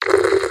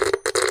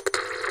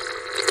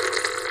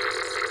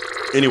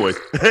Anyways,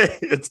 hey,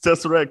 it's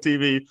Tesseract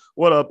TV.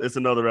 What up? It's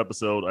another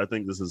episode. I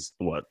think this is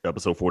what,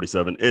 episode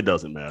 47. It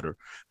doesn't matter,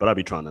 but I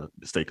be trying to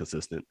stay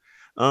consistent.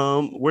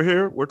 We're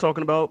here. We're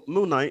talking about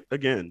Moon Knight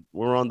again.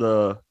 We're on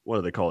the, what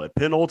do they call it?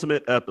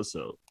 Penultimate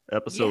episode,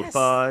 episode Yes.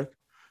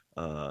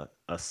 5,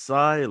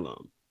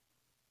 Asylum,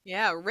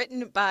 Yeah,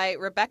 written by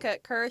Rebecca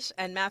Kirsch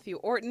and Matthew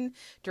Orton,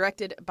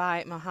 directed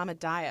by Mohammed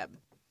Diab.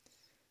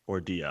 or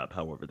Diab,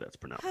 however that's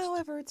pronounced.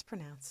 However it's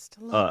pronounced.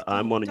 Look,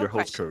 I'm one of your don't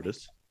hosts, question me.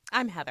 Curtis,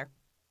 I'm Heather.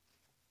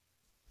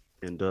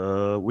 and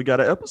we got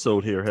an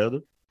episode here, Heather.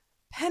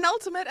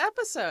 Penultimate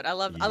episode. I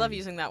love Yeah.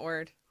 using that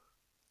word.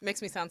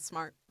 Makes me sound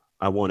smart.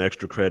 I won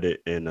extra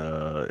credit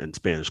in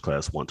Spanish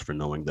class once for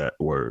knowing that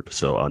word,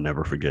 so I'll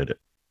never forget it.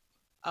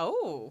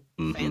 Oh,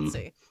 Hmm.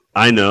 fancy.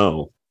 I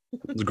know.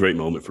 It's a great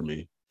moment for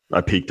me.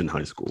 I peaked in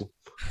high school.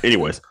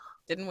 Anyways,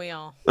 Didn't we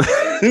all?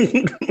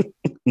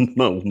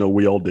 no,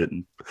 we all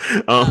didn't.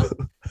 Um, Oh,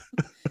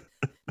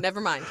 never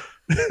mind.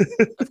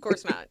 Of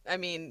course not. I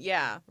mean,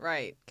 yeah,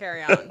 right.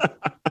 Carry on.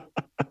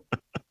 but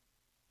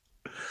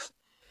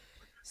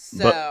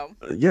So,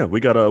 yeah, we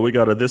got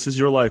a this is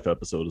your life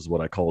episode is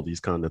what I call these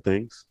kind of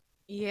things.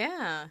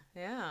 yeah.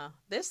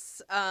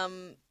 This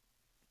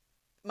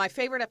my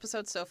favorite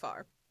episode so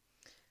far.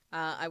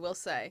 I will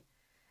say.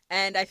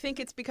 And I think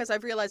it's because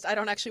I've realized I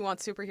don't actually want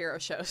superhero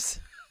shows.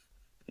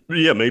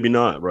 Yeah, maybe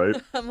not, right?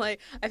 I'm like,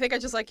 I think I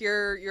just like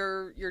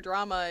your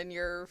drama and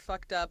your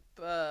fucked up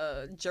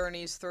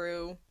journeys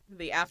through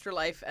the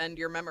afterlife and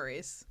your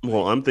memories.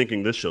 Well, Like, I'm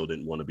thinking this show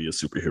didn't want to be a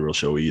superhero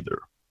show either.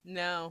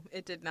 no,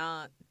 it did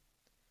not.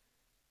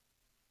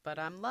 But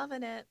I'm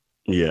loving it.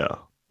 Yeah,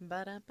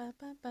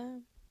 Ba-da-ba-ba-ba.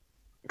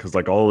 because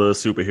like all the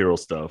superhero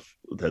stuff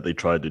that they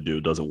tried to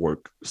do doesn't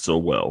work so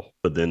well,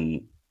 but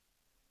then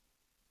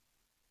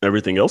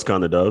everything else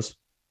kind of does.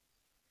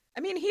 I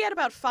mean, he had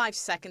about 5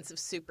 seconds of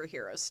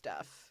superhero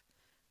stuff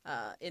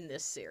in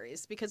this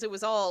series because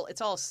it's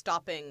all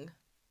stopping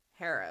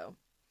Harrow,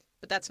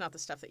 but that's not the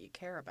stuff that you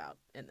care about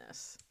in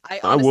this. I I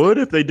honestly, would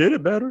if they did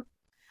it better.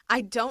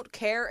 I don't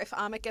care if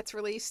Amit gets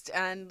released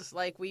and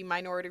like we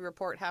minority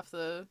report half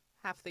the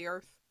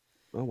Earth.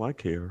 Oh, I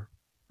care.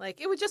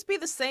 Like it would just be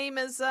the same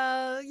as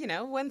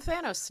when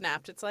Thanos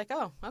snapped. It's like,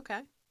 oh,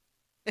 okay.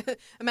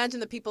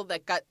 Imagine the people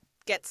that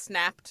get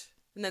snapped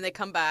and then they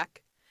come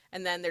back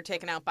and then they're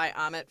taken out by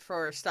Amit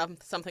for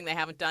something they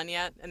haven't done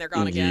yet and they're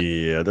gone again.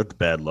 Yeah, that's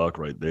bad luck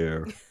right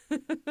there.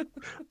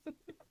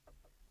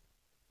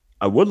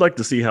 I would like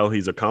to see how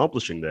he's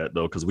accomplishing that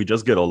though, because we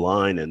just get a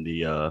line in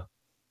the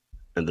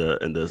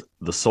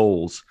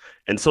souls.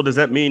 And so does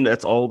that mean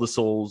that's all the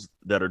souls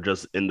that are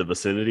just in the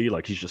vicinity?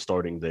 Like he's just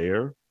starting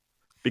there?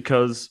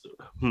 Because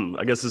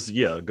I guess this is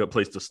a good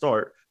place to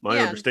start. My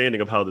Yeah.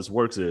 understanding of how this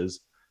works is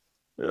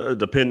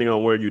depending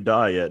on where you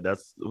die at,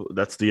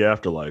 that's the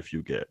afterlife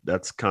you get.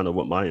 That's kind of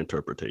what my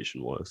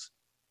interpretation was.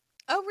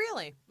 Oh,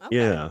 really? Okay.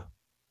 Yeah.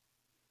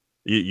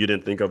 You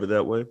didn't think of it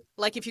that way?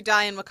 Like if you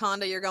die in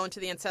Wakanda, you're going to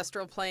the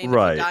ancestral plane. If you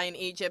Right. die in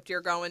Egypt, you're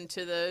going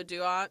to the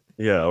Duat.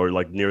 Yeah, or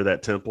like near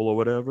that temple or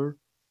whatever.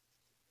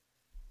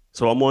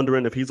 So I'm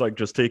wondering if he's like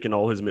just taking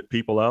all his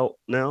people out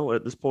now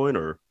at this point,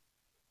 or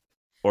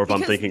if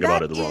I'm Because thinking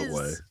about it the wrong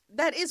way.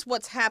 that is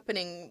what's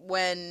happening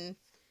when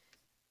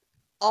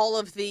all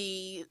of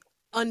the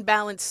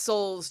unbalanced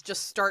souls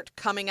just start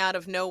coming out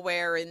of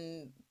nowhere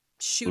and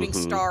shooting Hmm.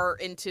 star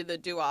into the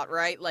Duat,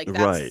 right? Like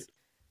Right. that's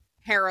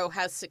Harrow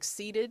has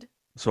succeeded.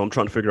 So I'm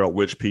trying to figure out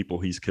which people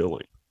he's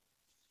killing.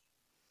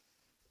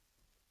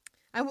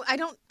 I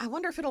don't. I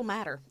wonder if it'll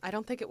matter. I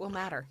don't think it will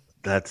matter.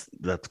 That's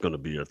going to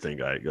be a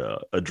thing I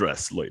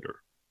address later.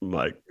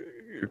 My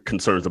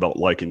concerns about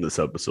liking this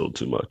episode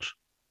too much.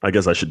 I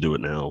guess I should do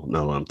it now.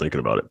 Now that I'm thinking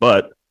about it,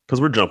 but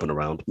because we're jumping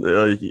around,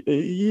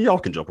 y'all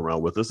can jump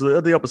around with us.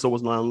 The episode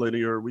was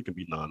non-linear. We can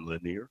be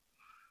non-linear.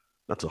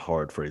 That's a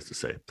hard phrase to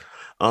say.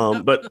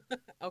 Um, but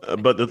Okay.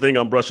 but the thing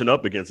I'm brushing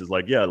up against is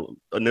like, yeah,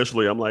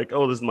 initially I'm like,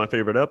 oh, this is my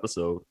favorite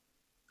episode,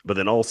 but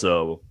then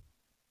also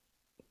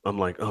I'm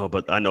like, oh,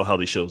 but I know how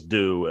these shows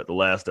do at the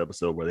last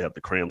episode where they have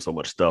to cram so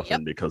much stuff Yep.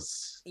 in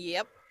because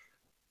Yep.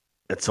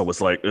 and so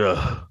it's like,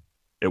 ugh,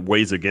 it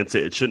weighs against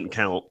it. It shouldn't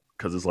count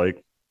because it's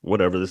like,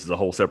 whatever, this is a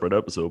whole separate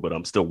episode, but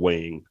I'm still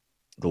weighing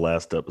the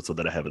last episode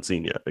that I haven't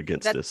seen yet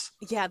against That this.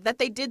 yeah, that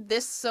they did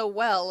this so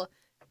well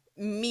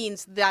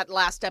means that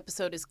last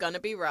episode is going to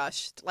be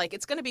rushed. Like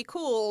it's going to be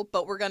cool,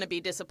 but we're going to be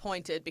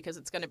disappointed because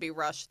it's going to be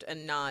rushed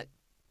and not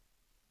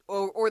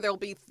or there'll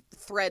be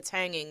threads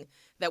hanging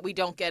that we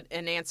don't get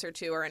an answer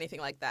to or anything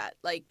like that.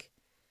 Like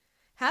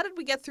how did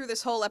we get through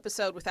this whole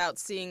episode without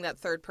seeing that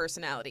third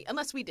personality?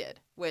 Unless we did,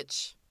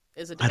 which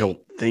is a I debate.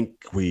 don't think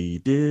we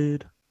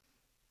did.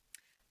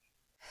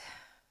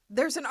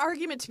 There's an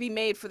argument to be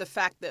made for the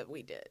fact that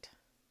we did.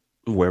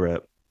 Where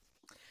at?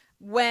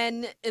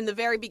 When in the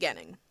very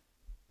beginning,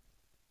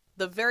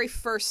 the very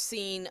first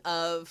scene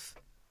of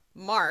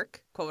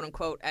Mark, quote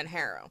unquote, and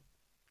Harrow,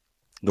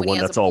 The when he one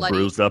has a that's all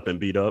bruised up and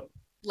beat up?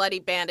 bloody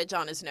bandage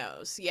on his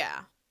nose.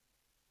 Yeah.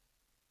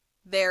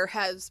 There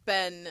has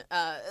been,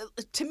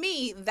 to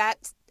me,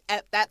 that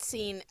at that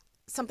scene,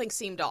 something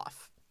seemed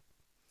off.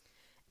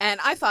 And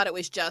I thought it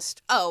was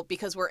just, oh,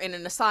 because we're in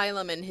an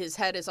asylum and his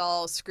head is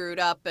all screwed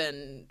up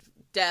and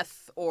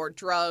death or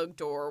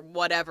drugged or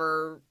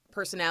whatever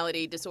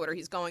personality disorder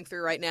he's going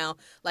through right now.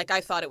 Like,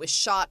 I thought it was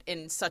shot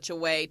in such a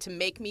way to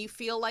make me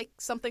feel like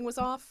something was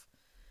off.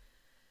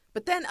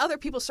 But then other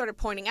people started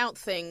pointing out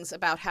things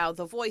about how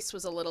the voice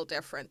was a little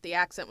different, the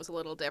accent was a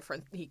little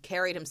different, he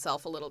carried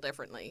himself a little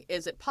differently.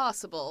 Is it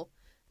possible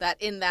that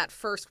in that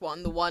first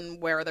one, the one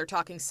where they're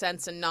talking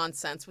sense and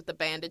nonsense with the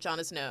bandage on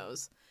his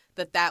nose,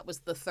 that was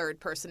the third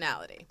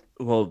personality?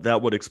 Well,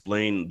 that would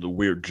explain the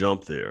weird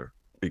jump there,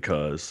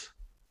 because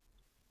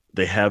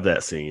they have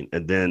that scene,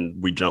 and then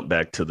we jump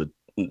back to the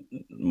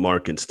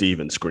Mark and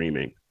Steven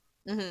screaming.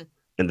 Mm-hmm.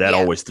 And that Yeah.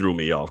 always threw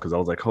me off, because I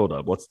was like, hold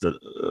up, what's the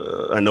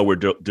I know we're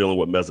dealing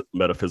with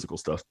metaphysical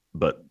stuff,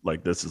 but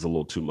like this is a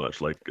little too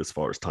much, like as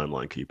far as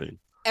timeline keeping.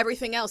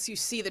 Everything else, you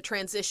see the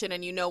transition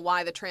and you know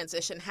why the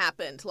transition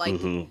happened. Like,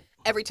 Mhm.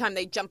 every time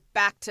they jump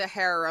back to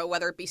Harrow,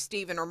 whether it be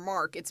Steven or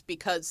Mark, it's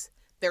because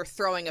they're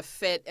throwing a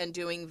fit and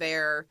doing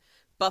their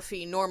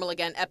Buffy Normal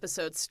Again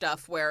episode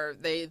stuff where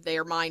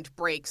their mind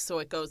breaks, so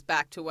it goes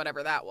back to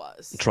whatever that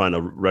was. Trying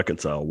to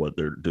reconcile what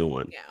they're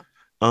doing. Yeah.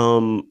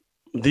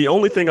 The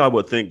only thing I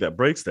would think that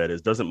breaks that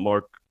is, doesn't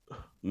Mark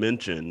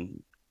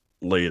mention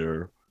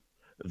later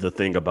the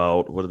thing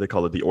about, what do they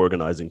call it, the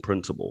organizing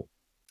principle?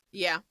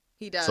 Yeah,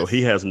 he does. So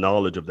he has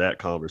knowledge of that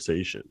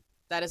conversation.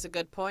 That is a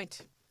good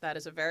point. That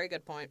is a very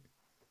good point.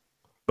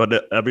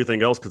 But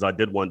everything else, because I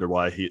did wonder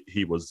why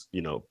he was,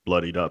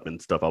 bloodied up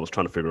and stuff. I was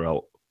trying to figure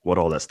out what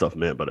all that stuff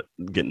meant, but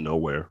getting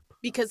nowhere.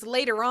 Because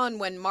later on,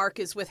 when Mark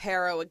is with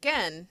Harrow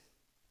again,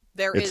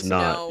 there It's is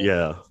not, no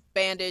yeah.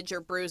 bandage or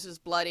bruises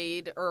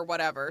bloodied or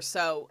whatever.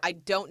 So I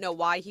don't know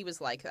why he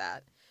was like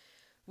that.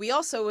 We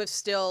also have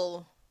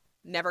still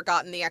never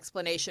gotten the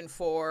explanation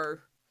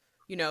for,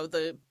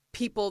 the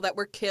people that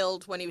were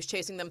killed when he was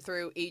chasing them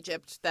through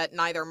Egypt that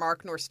neither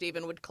Mark nor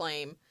Steven would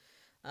claim.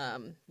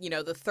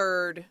 The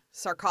third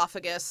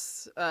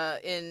sarcophagus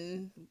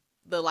in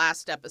the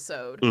last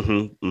episode.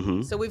 Mm-hmm,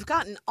 mm-hmm. So we've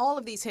gotten all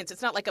of these hints.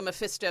 It's not like a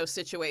Mephisto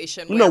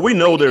situation. No, we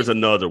know there's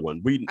reading, another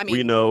one. We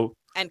know.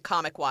 And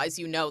comic-wise,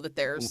 that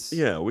there's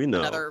we know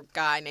another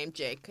guy named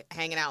Jake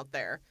hanging out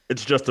there.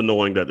 It's just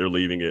annoying that they're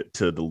leaving it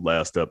to the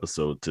last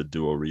episode to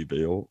do a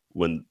reveal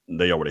when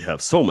they already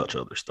have so much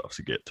other stuff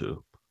to get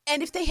to.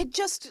 And if they had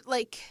just,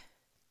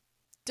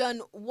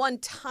 done one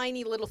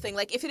tiny little thing,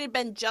 like if it had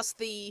been just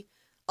the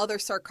other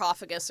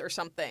sarcophagus or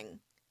something,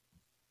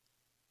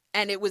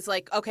 and it was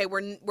like, okay,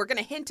 we're going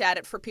to hint at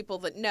it for people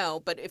that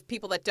know, but if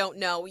people that don't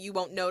know, you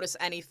won't notice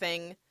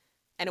anything,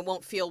 and it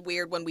won't feel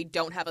weird when we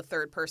don't have a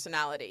third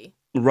personality.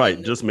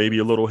 Right, just maybe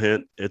a little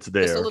hint. It's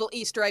there. Just a little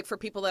Easter egg for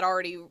people that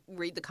already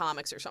read the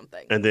comics or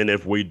something. And then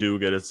if we do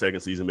get a second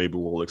season, maybe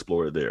we'll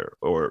explore it there,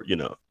 or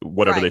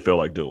whatever they feel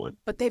like doing.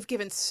 But they've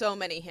given so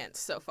many hints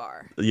so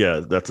far.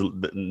 Yeah, that's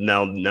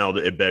now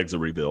that it begs a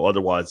reveal.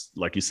 Otherwise,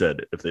 like you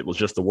said, if it was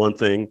just the one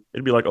thing,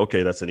 it'd be like,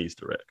 okay, that's an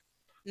Easter egg.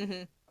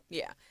 Mm-hmm.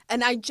 Yeah.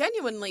 And I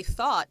genuinely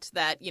thought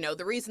that,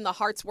 the reason the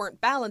hearts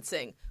weren't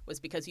balancing was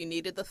because you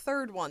needed the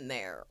third one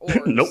there. Or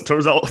Nope,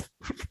 turns out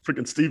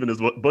freaking Steven is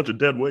a bunch of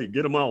dead weight.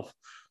 Get him off.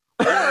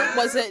 Or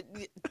was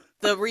it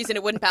the reason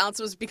it wouldn't balance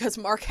was because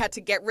Mark had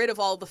to get rid of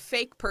all the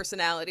fake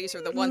personalities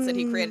or the ones that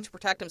he created to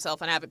protect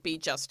himself and have it be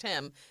just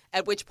him,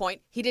 at which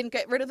point he didn't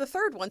get rid of the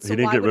third one. So he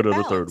didn't why get would rid it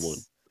of the third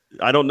balance?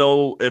 one. I don't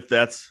know if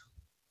that's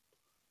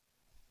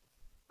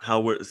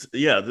how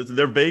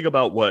they're vague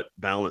about what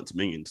balance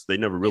means. They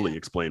never really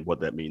explain what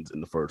that means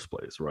in the first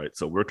place, right?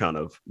 So we're kind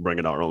of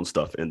bringing our own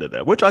stuff into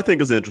that, which I think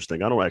is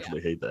interesting. I don't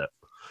actually hate that.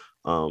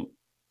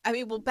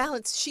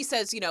 Balance, she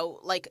says,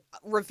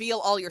 reveal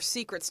all your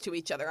secrets to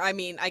each other. I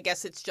mean, I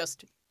guess it's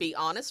just be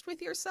honest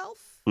with yourself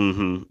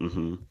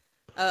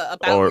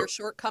about your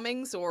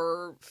shortcomings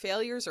or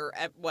failures or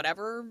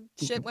whatever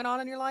shit went on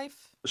in your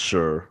life.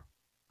 Sure.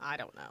 I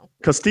don't know.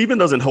 Because Steven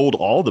doesn't hold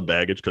all the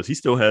baggage, because he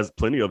still has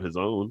plenty of his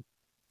own.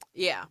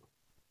 Yeah.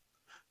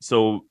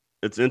 So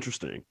it's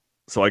interesting.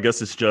 So I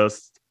guess it's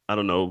just, I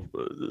don't know,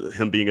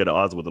 him being at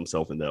odds with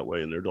himself in that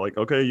way. And they're like,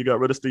 okay, you got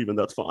rid of Steven.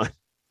 That's fine.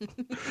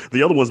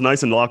 The other one's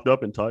nice and locked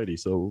up and tidy,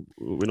 so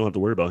we don't have to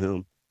worry about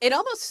him. It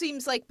almost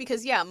seems like,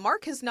 because,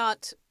 Mark has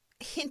not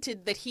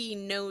hinted that he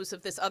knows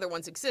of this other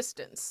one's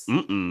existence.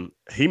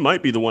 He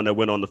might be the one that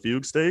went on the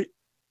fugue state.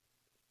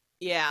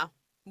 Yeah,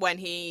 when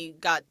he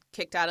got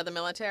kicked out of the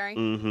military.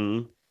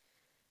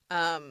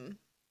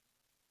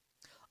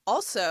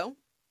 Also,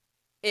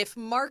 if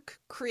Mark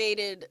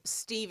created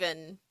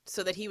Steven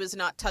so that he was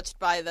not touched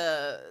by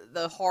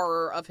the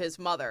horror of his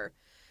mother,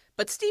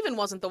 but Steven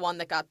wasn't the one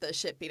that got the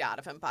shit beat out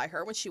of him by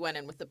her when she went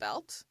in with the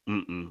belt.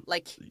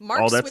 Like,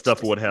 Mark, all that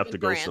stuff would have to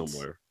go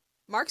somewhere.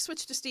 Mark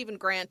switched to Stephen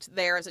Grant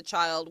there as a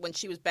child when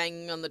she was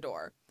banging on the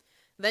door.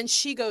 Then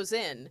she goes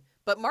in,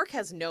 but Mark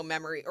has no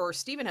memory, or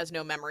Steven has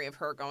no memory of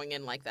her going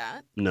in like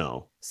that.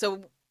 No.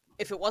 So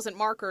if it wasn't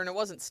Mark and it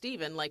wasn't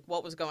Steven,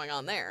 what was going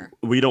on there?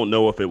 We don't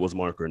know if it was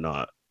Mark or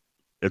not.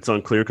 It's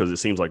unclear, because it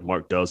seems like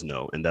Mark does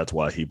know, and that's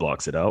why he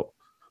blocks it out.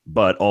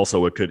 But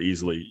also, it could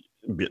easily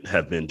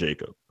have been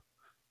Jacob.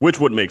 which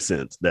would make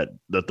sense that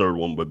the third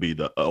one would be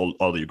the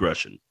all the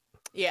aggression.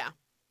 Yeah.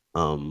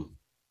 Um,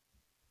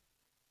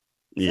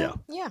 yeah.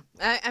 So, yeah.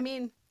 I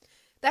mean,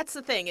 that's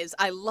the thing is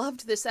I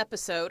loved this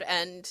episode,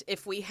 and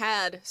if we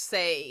had,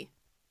 say,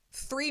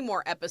 3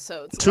 more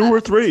episodes 2 left,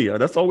 or 3,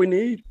 that's all we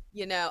need.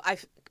 you know,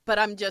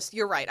 but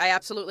you're right. I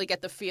absolutely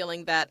get the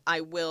feeling that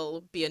I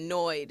will be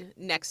annoyed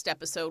next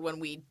episode when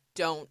we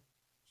don't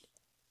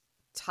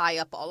tie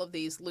up all of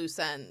these loose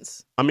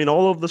ends. I mean,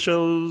 all of the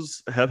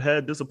shows have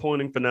had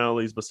disappointing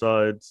finales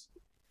besides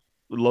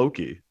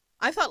Loki.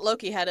 I thought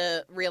Loki had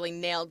really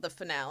nailed the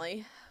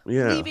finale.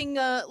 Yeah. Leaving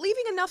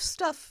enough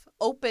stuff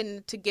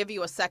open to give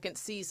you a second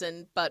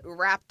season, but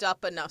wrapped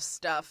up enough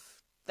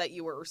stuff that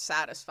you were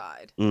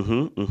satisfied.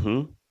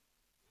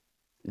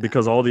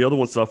 Because all the other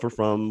ones suffer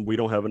from we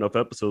don't have enough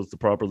episodes to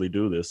properly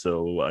do this.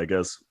 So I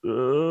guess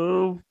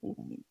we'll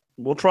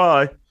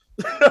try.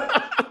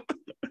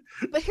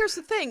 But here's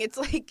the thing: it's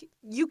like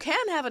you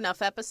can have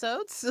enough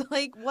episodes.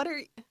 Like, what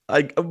are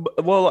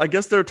I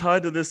guess they're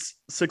tied to this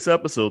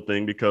 6-episode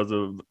thing because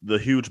of the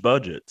huge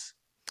budgets,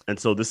 and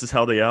so this is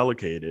how they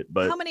allocate it.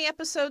 But how many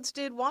episodes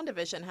did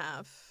WandaVision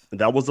have?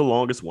 that was the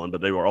longest one,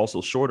 but they were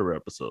also shorter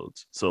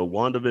episodes. So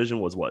WandaVision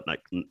was what,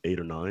 like 8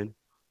 or 9?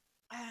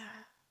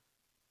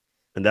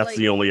 And that's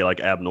the only like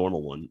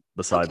abnormal one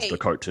besides the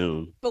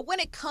cartoon. But when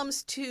it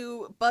comes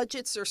to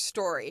budgets or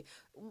story,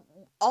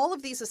 all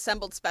of these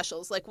assembled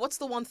specials, like what's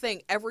the one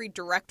thing every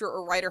director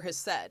or writer has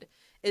said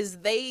is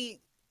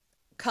they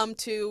come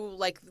to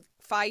like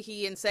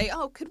Feige and say,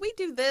 oh, could we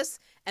do this?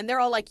 And they're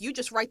all like, you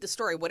just write the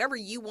story. Whatever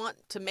you want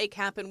to make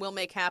happen will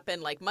make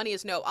happen. Like money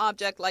is no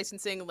object,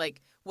 licensing,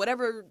 like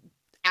whatever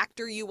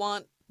actor you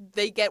want,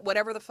 they get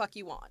whatever the fuck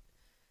you want.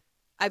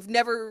 I've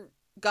never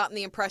gotten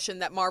the impression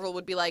that Marvel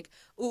would be like,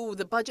 ooh,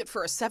 the budget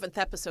for a 7th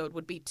episode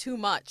would be too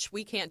much.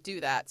 We can't do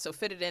that, so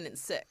fit it in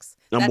 6.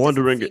 I'm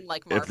wondering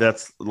if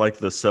that's like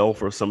the sell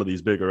for some of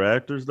these bigger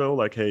actors, though.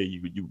 Like, hey,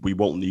 we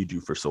won't need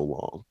you for so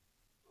long.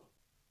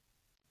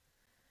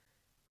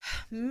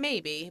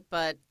 Maybe,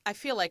 but I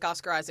feel like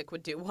Oscar Isaac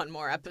would do one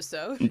more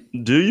episode.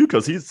 Do you?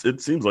 Because it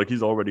seems like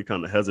he's already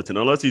kind of hesitant,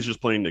 unless he's just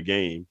playing the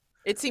game.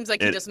 It seems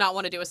like he does not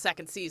want to do a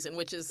 2nd season,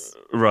 which is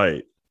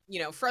right. You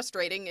know,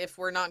 frustrating if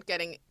we're not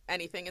getting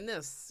anything in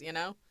this, you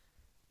know?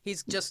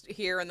 He's just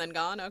here and then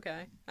gone?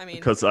 Okay. I mean...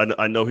 Because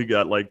I know he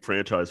got, like,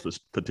 franchise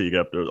fatigue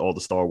after all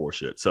the Star Wars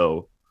shit,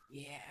 so...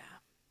 Yeah.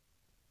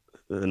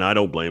 And I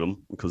don't blame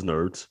him, because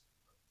nerds.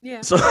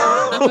 Yeah. So...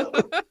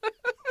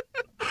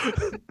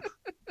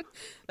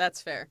 That's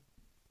fair.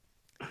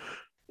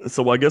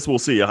 So I guess we'll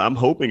see. I'm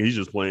hoping he's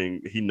just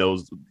playing... He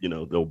knows, you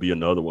know, there'll be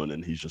another one,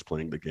 and he's just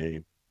playing the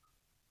game.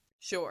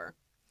 Sure.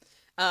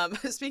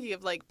 Speaking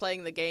of like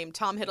playing the game,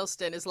 Tom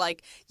Hiddleston is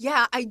like,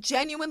 yeah, I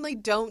genuinely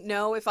don't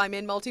know if I'm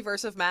in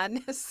Multiverse of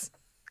Madness.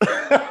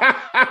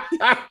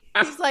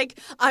 He's like,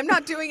 I'm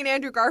not doing an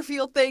Andrew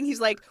Garfield thing. He's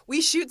like,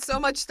 we shoot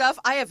so much stuff.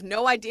 I have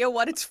no idea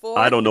what it's for.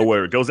 I don't know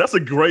where it goes. That's a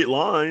great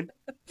line.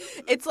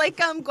 It's like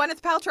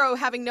Gwyneth Paltrow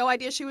having no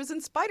idea she was in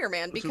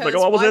Spider-Man because like,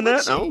 oh, I was in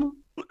that? Oh.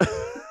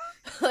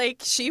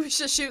 Like, she was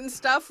just shooting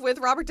stuff with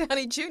Robert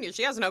Downey Jr.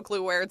 She has no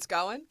clue where it's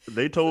going.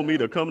 They told me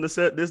to come to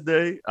set this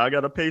day. I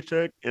got a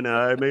paycheck, and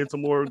I made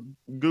some more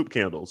goop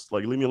candles.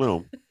 Like, leave me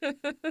alone.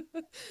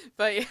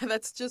 But yeah,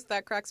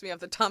 that cracks me up.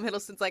 That Tom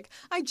Hiddleston's like,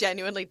 I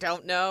genuinely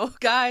don't know.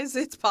 Guys,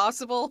 it's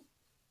possible.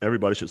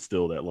 Everybody should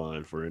steal that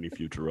line for any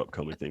future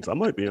upcoming things. I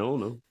might be, I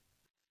don't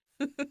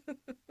know.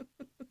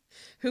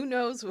 Who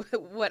knows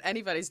what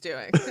anybody's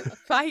doing?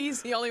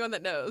 Fai's the only one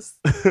that knows.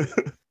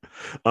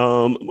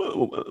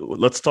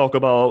 Let's talk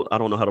about, I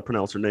don't know how to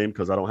pronounce her name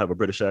because I don't have a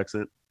British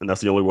accent, and that's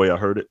the only way I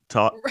heard it.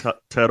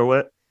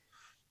 Taweret.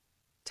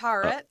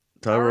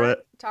 Taweret.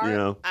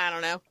 Yeah. I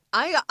don't know.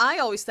 I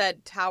always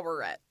said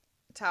Taweret.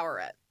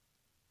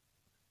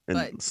 And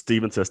but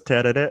Steven says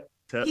Taweret.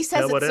 He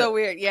says it so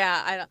weird.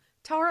 Yeah, I don't.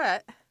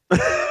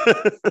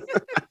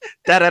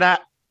 Taweret.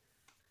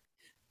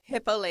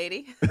 Hippo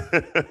lady.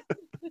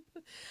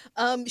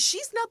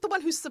 She's not the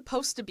one who's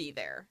supposed to be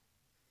there.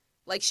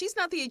 Like, she's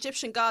not the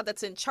Egyptian god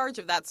that's in charge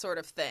of that sort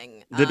of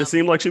thing. Did it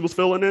seem like she was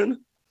filling in?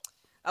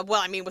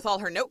 Well, I mean, with all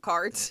her note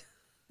cards.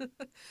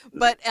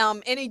 But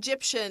in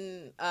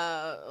Egyptian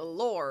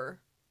lore,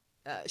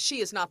 she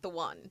is not the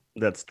one.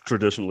 That's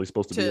traditionally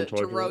supposed to be in charge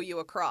to row you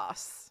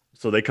across.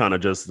 So they kind of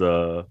just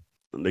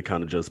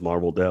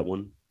marveled that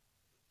one.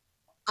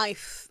 I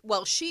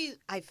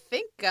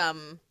think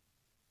the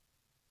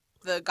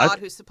god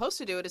who's supposed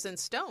to do it is in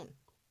stone.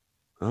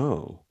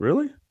 Oh,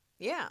 really?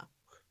 Yeah.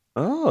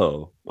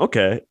 Oh,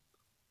 okay.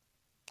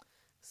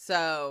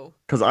 So,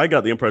 because I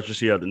got the impression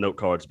she had the note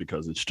cards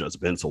because it's just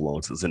been so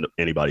long since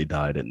anybody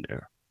died in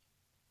there.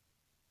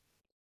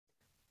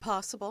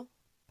 Possible.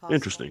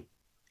 Interesting.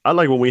 I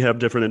like when we have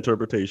different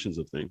interpretations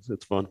of things.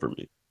 It's fun for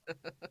me.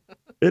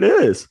 It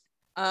is.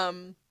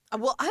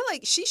 Well,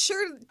 she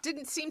sure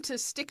didn't seem to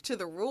stick to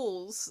the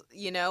rules,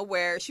 you know,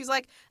 where she's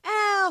like,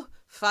 oh,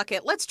 fuck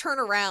it. Let's turn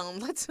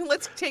around. Let's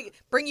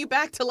bring you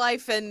back to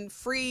life and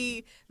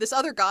free this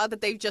other god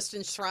that they've just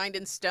enshrined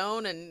in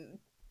stone. And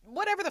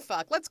whatever the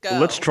fuck. Let's go.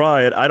 Let's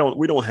try it.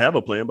 We don't have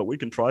a plan, but we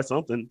can try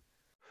something.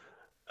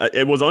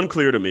 It was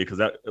unclear to me because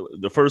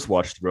the first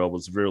watch through I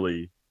was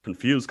really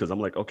confused because I'm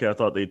like, okay, I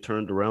thought they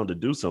turned around to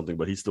do something,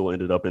 but he still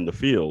ended up in the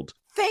field.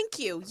 Thank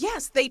you.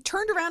 Yes, they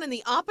turned around in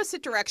the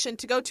opposite direction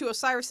to go to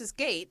Osiris's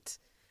gate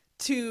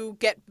to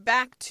get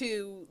back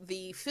to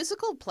the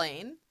physical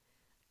plane,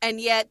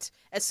 and yet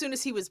as soon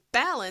as he was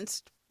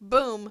balanced,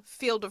 boom,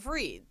 field of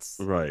reeds.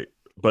 Right.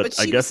 But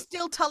I she guess was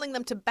still telling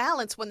them to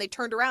balance when they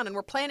turned around and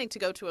were planning to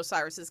go to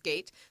Osiris's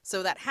gate,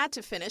 so that had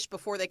to finish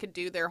before they could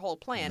do their whole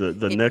plan.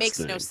 the It next makes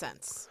thing. no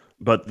sense.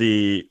 But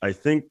I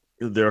think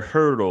their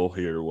hurdle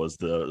here was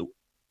the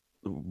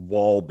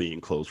wall being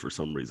closed for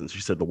some reason.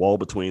 She said the wall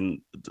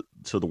between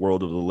to the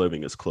world of the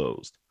living is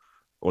closed,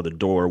 or the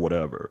door,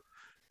 whatever.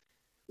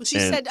 Well, she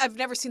said, "I've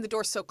never seen the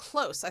door so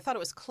close." I thought it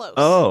was close.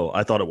 Oh,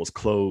 I thought it was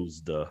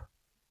closed.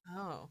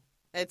 Oh,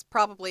 it's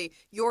probably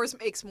yours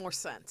makes more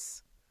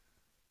sense.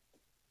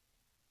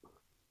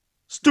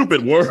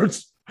 Stupid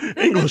words.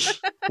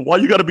 English. Why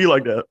you got to be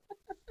like that?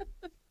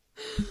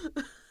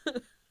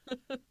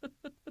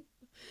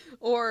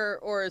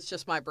 Or it's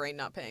just my brain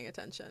not paying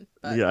attention.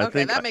 But Yeah,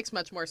 that makes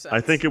much more sense. I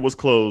think it was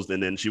closed,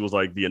 and then she was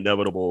like, "The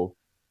inevitable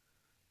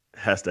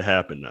has to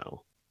happen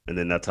now," and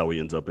then that's how he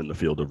ends up in the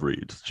field of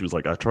reeds. She was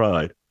like, "I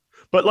tried,"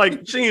 but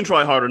like she didn't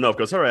try hard enough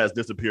because her ass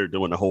disappeared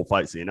during the whole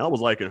fight scene. I was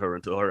liking her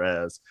until her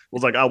ass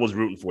was like, "I was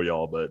rooting for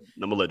y'all, but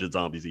I'm gonna let your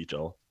zombies eat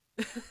y'all."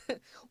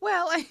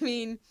 Well, I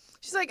mean,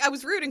 she's like, I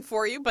was rooting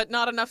for you, but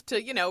not enough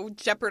to,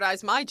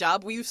 jeopardize my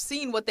job. We've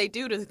seen what they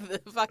do to the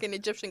fucking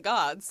Egyptian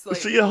gods. Like,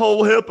 She a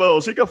whole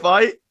hippo. She can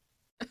fight.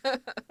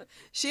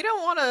 she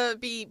don't want to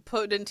be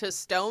put into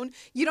stone.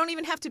 You don't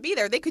even have to be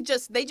there. They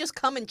just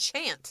come and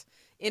chant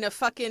in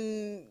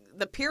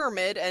the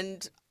pyramid,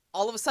 and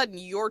all of a sudden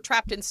you're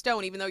trapped in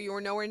stone, even though you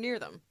were nowhere near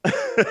them.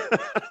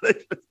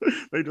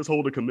 They just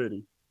hold a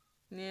committee.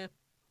 Yeah.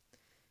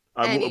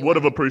 I would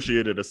have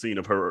appreciated a scene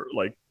of her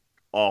like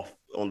off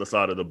on the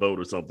side of the boat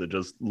or something,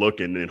 just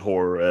looking in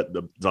horror at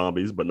the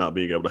zombies, but not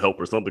being able to help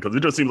or something, because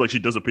it just seems like she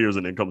disappears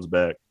and then comes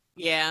back.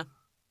 Yeah.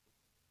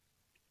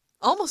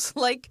 Almost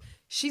like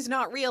she's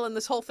not real and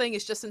this whole thing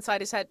is just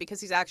inside his head because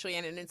he's actually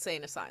in an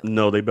insane asylum.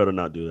 No, they better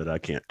not do that. I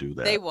can't do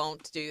that. They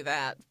won't do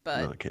that,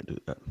 but no, I can't do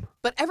that.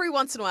 But every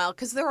once in a while,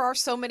 because there are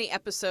so many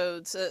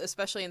episodes,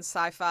 especially in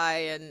sci-fi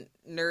and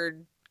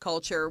nerd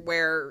culture,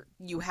 where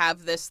you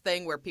have this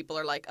thing where people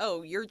are like,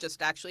 "Oh, you're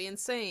just actually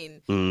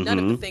insane. Mm-hmm. None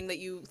of the thing that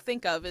you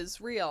think of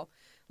is real."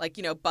 Like,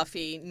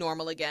 Buffy,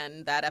 Normal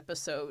Again, that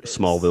episode.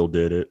 Smallville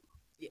did it.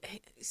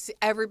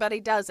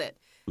 Everybody does it.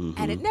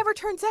 Mm-hmm. And it never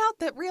turns out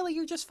that really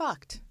you're just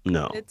fucked.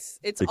 No, it's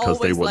because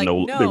always they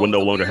would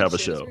no longer have a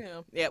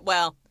show. Yeah,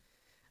 well,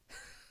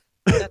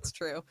 that's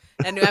true.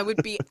 And I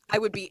would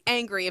be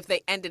angry if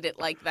they ended it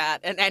like that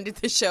and ended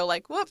the show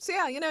like, "Whoops,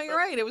 yeah, you're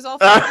right. It was all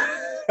fake."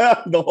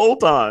 The whole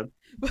time.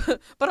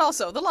 But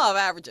also the law of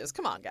averages.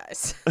 Come on,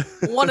 guys.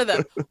 One of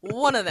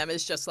them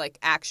is just like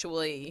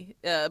actually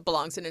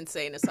belongs in an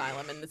insane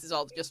asylum, and this is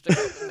all just a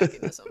coping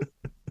mechanism.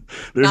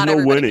 There's Not no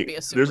everybody winning. can be a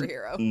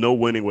superhero. There's no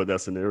winning with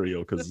that scenario,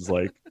 because it's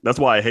like that's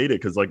why I hate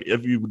it. Because like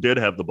if you did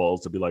have the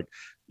balls to be like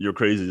you're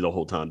crazy the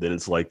whole time, then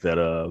it's like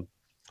that.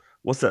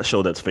 What's that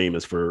show that's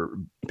famous for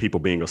people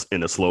being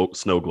in a snow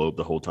globe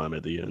the whole time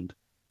at the end?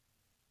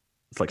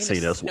 It's like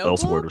Saint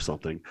Elsewhere or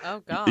something.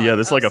 Oh God. Yeah,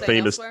 it's like a Saint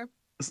famous. Elsewhere?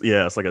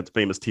 Yeah, it's like a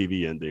famous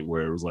TV ending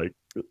where it was like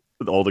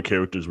all the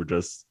characters were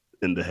just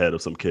in the head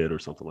of some kid or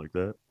something like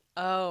that.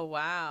 Oh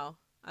wow,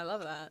 I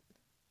love that.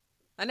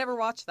 I never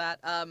watched that.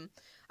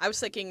 I was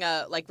thinking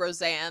like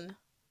Roseanne,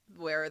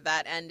 where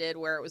that ended,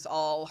 where it was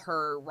all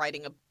her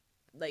writing a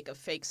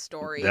fake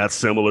story. That's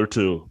similar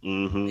too.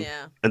 Mm-hmm.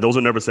 Yeah. And those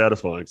are never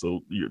satisfying.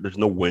 So there's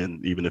no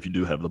win, even if you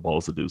do have the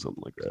balls to do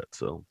something like that.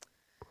 So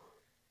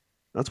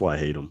that's why I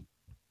hate them.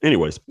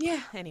 Anyways.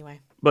 Yeah.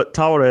 Anyway. But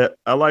Taweret,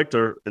 I liked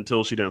her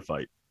until she didn't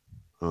fight.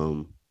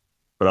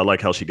 But I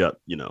like how she got,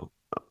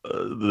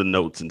 the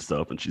notes and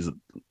stuff, and she's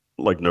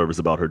like nervous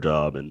about her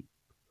job, and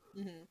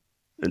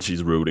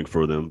she's rooting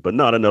for them, but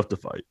not enough to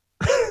fight.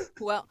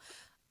 Well,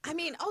 I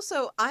mean,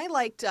 also I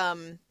liked,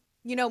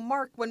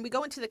 Mark, when we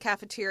go into the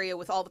cafeteria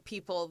with all the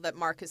people that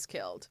Mark has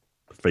killed.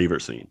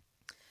 Favorite scene.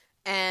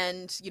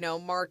 And,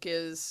 Mark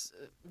is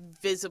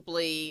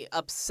visibly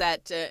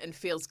upset and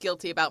feels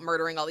guilty about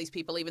murdering all these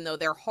people, even though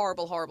they're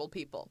horrible, horrible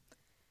people.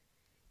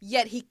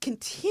 Yet he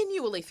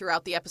continually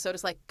throughout the episode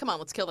is like, come on,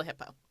 let's kill the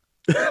hippo.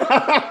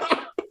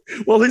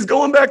 Well, he's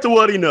going back to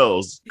what he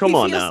knows. Come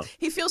on now.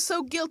 He feels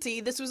so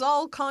guilty. This was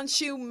all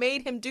Khonshu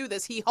made him do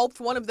this. He hoped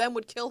one of them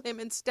would kill him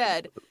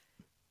instead.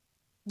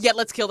 Yet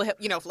let's kill the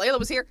hippo. If Layla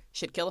was here,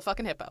 she'd kill the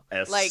fucking hippo.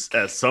 As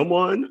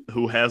someone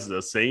who has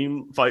the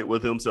same fight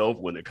with himself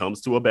when it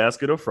comes to a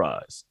basket of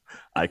fries,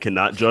 I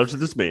cannot judge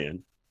this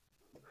man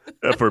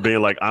for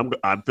being like,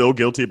 I feel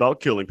guilty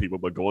about killing people,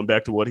 but going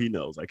back to what he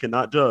knows. I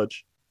cannot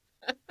judge.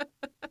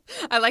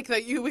 I like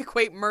that you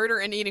equate murder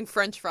and eating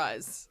French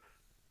fries.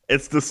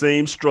 It's the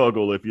same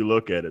struggle if you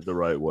look at it the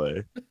right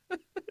way.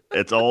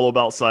 It's all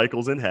about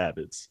cycles and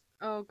habits.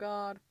 Oh,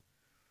 God.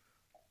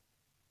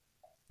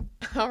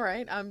 All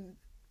right.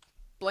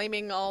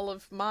 blaming all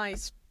of my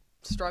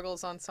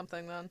struggles on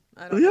something then.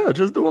 I don't Yeah, know.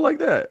 just do it like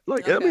that.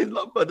 Like, I Okay. mean,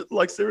 but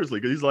like seriously,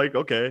 because he's like,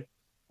 okay,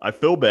 I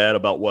feel bad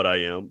about what I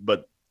am,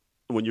 but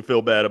when you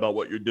feel bad about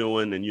what you're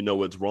doing and you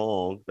know it's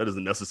wrong, that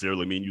doesn't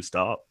necessarily mean you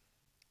stop.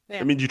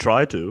 Yeah. It means you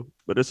try to,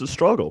 but it's a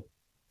struggle.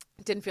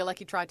 Didn't feel like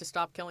he tried to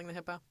stop killing the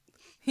hippo.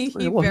 Yeah,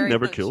 He well, he very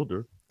never much. killed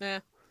her. Yeah.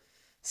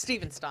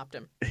 Steven stopped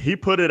him. He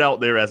put it out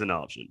there as an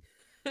option.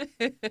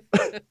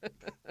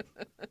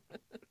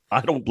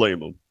 I don't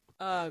blame him.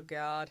 Oh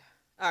God.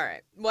 All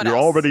right. What You're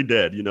else? already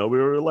dead. You know, we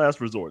were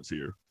last resorts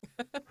here.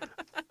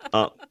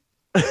 Uh,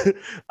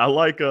 I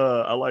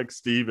like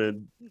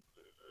Steven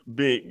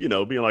being,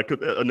 being like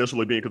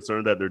initially being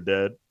concerned that they're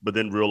dead, but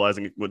then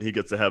realizing when he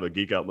gets to have a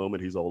geek out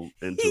moment, he's all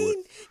into it.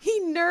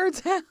 He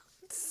nerds out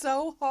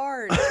so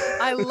hard.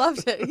 I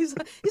loved it. He's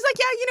like,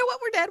 yeah, you know what?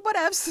 We're dead.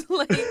 Whatevs.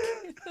 Like,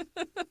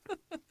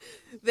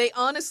 they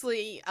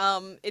honestly,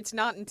 it's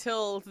not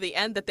until the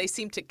end that they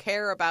seem to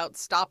care about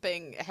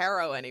stopping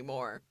Harrow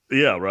anymore.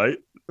 Yeah, right.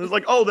 It's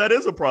like, oh, that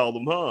is a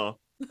problem, huh?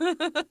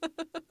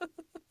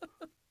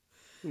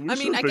 We I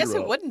mean, should I guess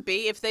figure it out. wouldn't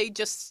be if they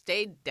just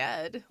stayed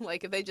dead.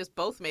 Like if they just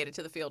both made it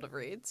to the Field of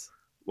Reeds.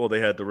 Well, they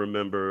had to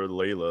remember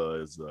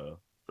Layla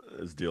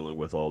is dealing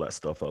with all that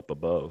stuff up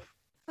above.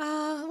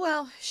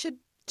 Well, should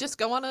just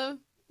go on a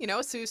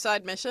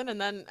suicide mission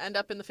and then end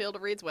up in the Field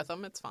of Reeds with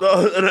them. It's fine.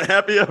 And a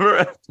happy ever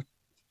after.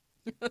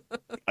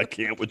 I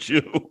can't with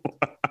you.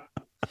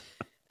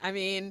 I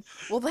mean,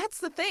 well, that's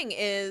the thing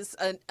is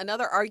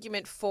another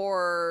argument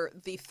for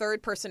the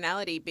third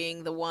personality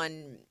being the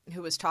one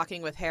who was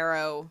talking with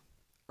Harrow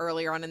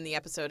earlier on in the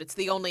episode. It's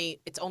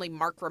only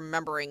Mark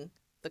remembering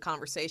the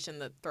conversation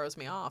that throws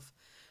me off.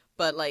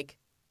 But like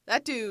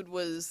that dude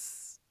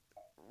was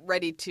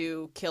ready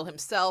to kill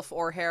himself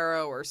or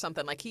Harrow or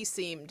something. Like he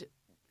seemed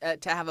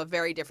to have a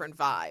very different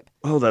vibe.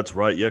 Oh, that's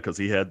right. Yeah, because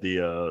he The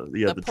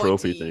had the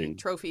trophy pointy thing.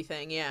 trophy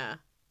thing, yeah.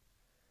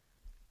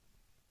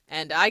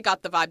 And I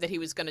got the vibe that he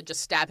was going to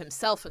just stab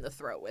himself in the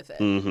throat with it.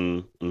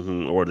 Mm-hmm.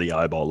 Mm-hmm. Or the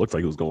eyeball. Looks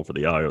like he was going for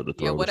the eye or the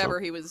Yeah, throat. whatever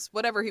he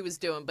was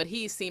doing, but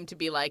he seemed to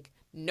be like,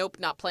 nope,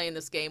 not playing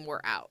this game,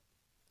 we're out.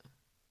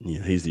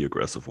 Yeah, he's the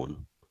aggressive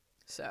one.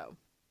 So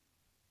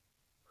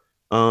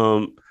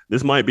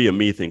This might be a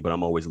me thing, but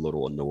I'm always a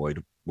little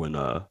annoyed when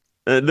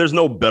there's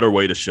no better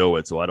way to show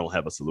it, so I don't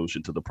have a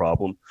solution to the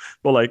problem.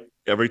 But like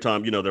every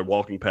time, they're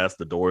walking past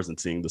the doors and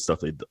seeing the stuff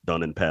they've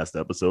done in past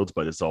episodes,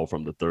 but it's all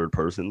from the third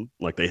person.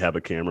 Like they have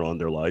a camera on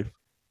their life.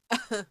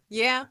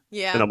 yeah, And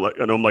yeah.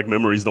 I'm like,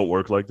 memories don't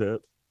work like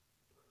that.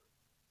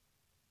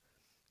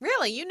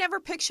 Really, you never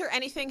picture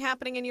anything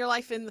happening in your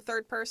life in the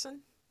third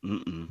person?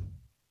 Mm-mm.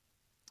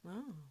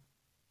 Oh.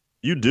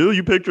 You do?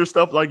 You picture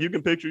stuff like you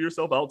can picture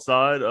yourself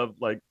outside of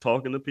like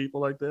talking to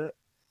people like that?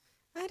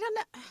 I don't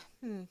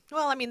know.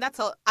 Well, I mean, that's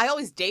all. I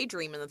always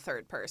daydream in the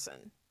third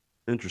person,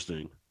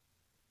 Interesting.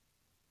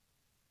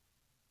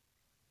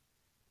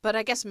 but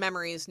I guess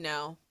memories,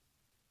 no.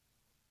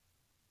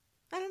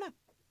 I don't know.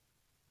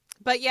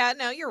 But yeah,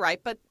 no, you're right.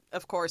 But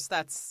of course,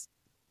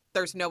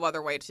 there's no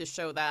other way to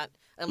show that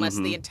unless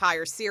the Mm-hmm.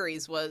 entire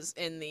series was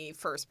in the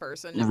first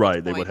person.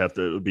 Right. They would have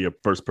to, it would be a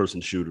first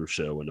person shooter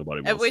show and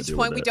nobody At wants to which deal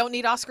with point we that. don't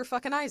need Oscar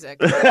fucking Isaac.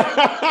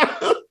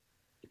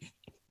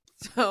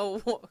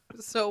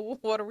 So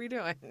what are we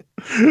doing?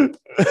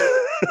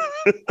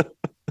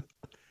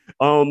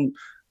 um,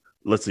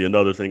 let's see.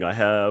 Another thing I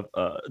have: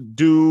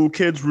 do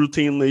kids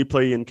routinely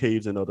play in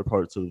caves in other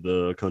parts of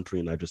the country,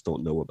 and I just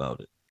don't know about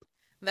it?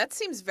 That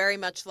seems very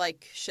much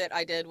like shit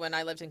I did when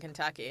I lived in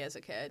Kentucky as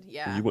a kid. You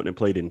Yeah. wouldn't have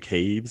played in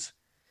caves.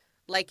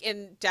 Like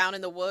in down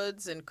in the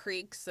woods and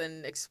creeks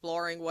and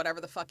exploring whatever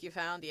the fuck you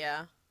found.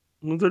 Yeah.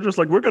 They're just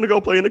like, we're gonna go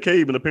play in the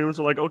cave, and the parents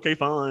are like, okay,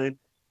 fine.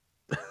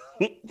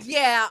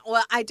 Yeah,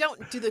 well, I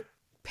don't do the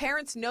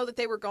parents know that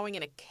they were going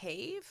in a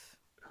cave?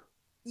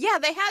 Yeah,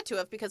 they had to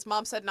have because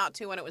mom said not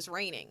to when it was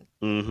raining.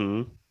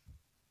 Mm-hmm.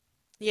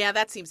 Yeah,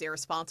 that seems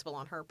irresponsible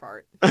on her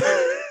part.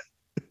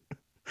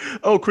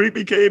 Oh,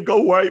 creepy cave,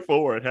 go right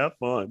for it, have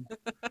fun.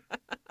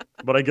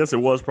 But I guess it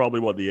was probably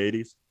what, the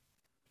 80s.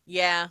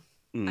 Yeah.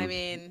 I Mm,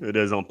 mean, it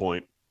is on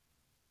point.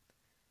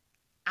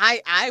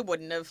 I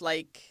wouldn't have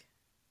like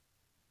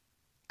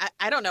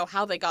I don't know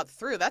how they got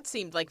through. That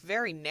seemed like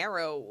very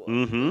narrow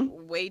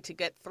Mm-hmm. way to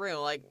get through.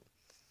 Like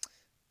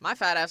my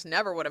fat ass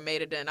never would have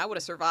made it in. I would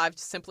have survived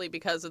simply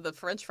because of the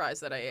french fries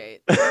that I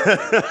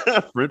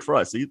ate. French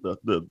fries. See,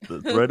 the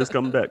thread is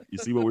coming back. You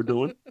see what we're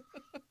doing?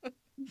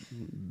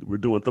 We're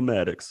doing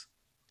thematics.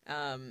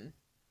 um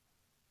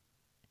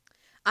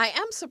I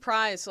am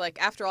surprised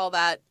like after all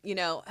that,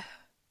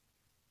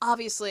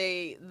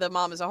 obviously the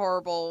mom is a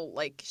horrible,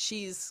 like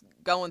she's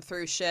going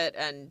through shit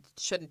and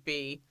shouldn't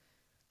be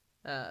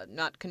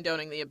not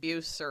condoning the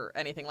abuse or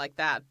anything like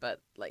that, but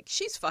like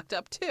she's fucked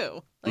up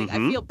too. Like I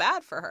Mm-hmm. feel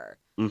bad for her.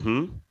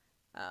 Mm-hmm.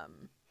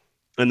 Um,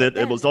 And but that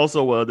it was then,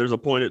 also there's a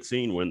pointed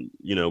scene when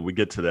we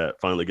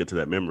finally get to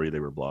that memory they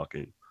were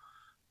blocking,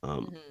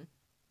 um, mhm.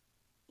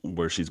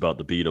 where she's about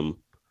to beat him.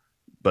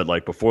 But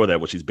like before that,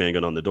 when she's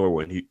banging on the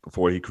door,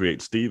 before he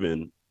creates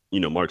Steven,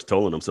 Mark's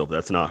telling himself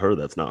that's not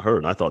her,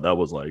 and I thought that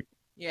was like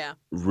Yeah,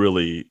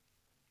 really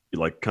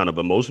like kind of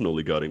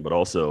emotionally gutting, but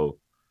also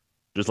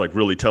just like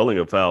really telling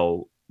of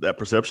how that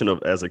perception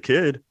of as a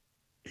kid,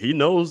 he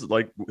knows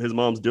like his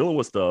mom's dealing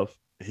with stuff.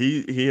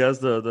 He has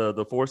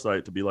the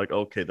foresight to be like,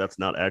 okay, that's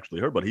not actually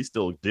her, but he's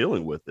still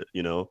dealing with it,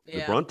 the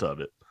Yeah. brunt of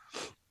it.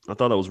 I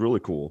thought that was really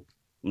cool.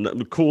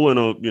 Cool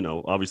in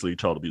a, obviously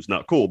child abuse,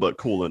 not cool, but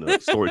cool in a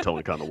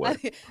storytelling kind of way.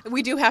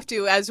 We do have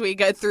to, as we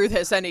get through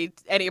this, any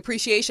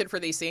appreciation for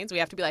these scenes, we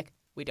have to be like,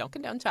 we don't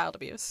condone child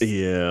abuse.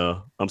 Yeah,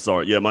 I'm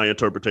sorry. Yeah, my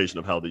interpretation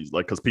of how these,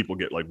 like, because people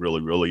get like really,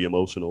 really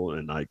emotional,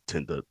 and I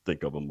tend to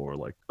think of them more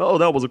like, oh,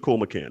 that was a cool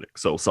mechanic.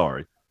 So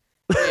sorry.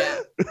 Yeah.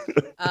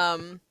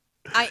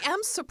 I am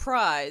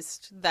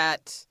surprised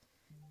that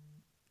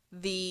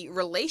the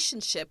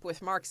relationship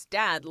with Mark's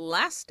dad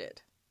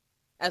lasted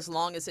as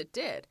long as it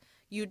did.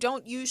 You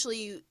don't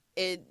usually,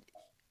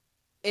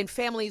 in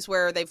families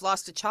where they've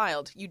lost a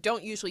child, you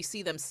don't usually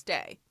see them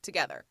stay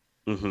together.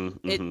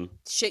 It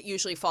shit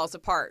usually falls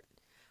apart.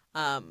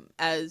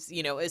 As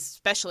you know,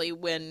 especially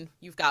when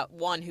you've got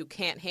one who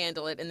can't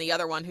handle it and the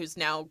other one who's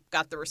now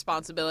got the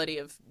responsibility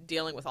of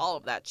dealing with all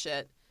of that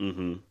shit.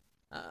 I'm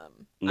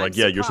Like,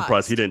 yeah, you're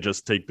surprised he surprised didn't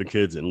just take the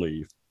kids and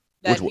leave.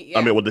 that I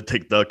yeah, mean, well, to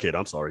take the kid.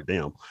 I'm sorry,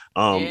 damn.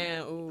 Um,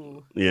 yeah,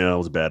 ooh, yeah, it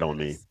was bad on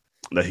me yes.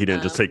 that he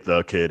didn't just Um, take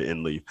the kid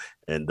and leave.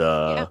 And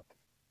yeah,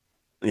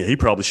 yeah, he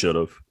probably should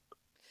have.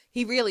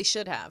 he really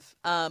should have.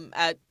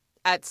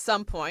 At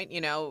some point,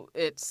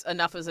 it's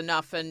enough is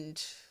enough,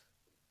 and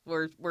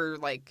we're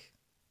like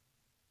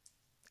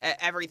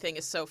everything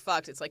is so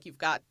fucked. It's like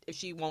if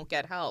she won't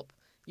get help,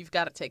 you've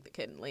got to take the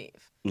kid and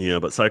leave. Yeah,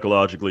 but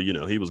psychologically,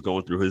 he was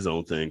going through his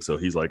own thing. So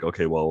he's like,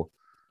 okay, well,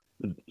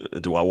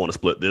 do I want to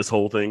split this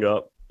whole thing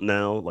up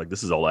now? Like,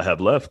 this is all I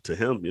have left to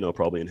him,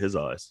 probably in his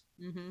eyes.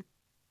 Mm-hmm.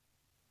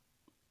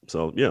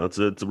 So yeah, it's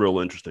a real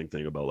interesting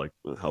thing about like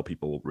how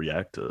people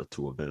react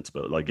to events.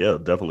 But like, yeah,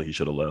 definitely he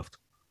should have left.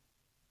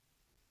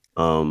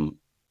 Um,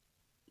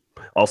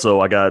 Also,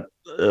 I got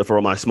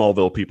for my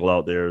Smallville people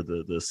out there,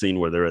 the scene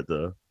where they're at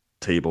the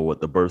table with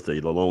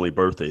the lonely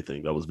birthday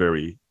thing. That was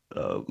very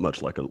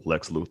much like a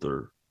Lex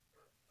Luthor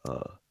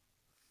uh,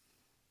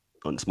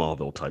 on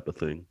Smallville type of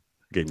thing.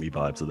 Gave me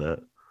vibes of Oh, that.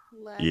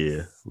 Yeah,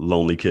 Lex.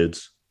 lonely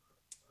kids.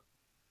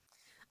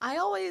 I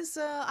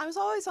was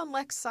always on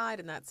Lex's side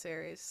in that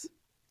series.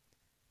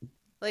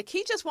 Like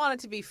he just wanted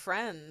to be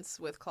friends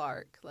with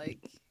Clark. Like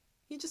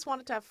he just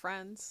wanted to have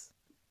friends.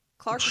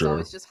 Clark was Sure,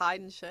 always just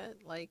hiding shit.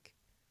 Like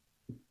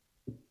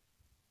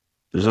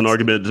there's an Lex could.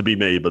 argument to be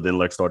made, but then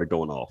Lex started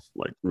going off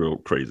like real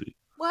crazy.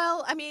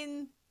 Well, I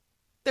mean,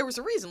 there was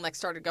a reason Lex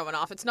started going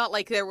off. It's not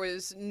like there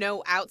was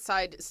no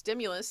outside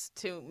stimulus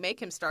to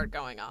make him start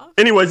going off.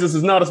 Anyways, this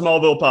is not a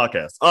Smallville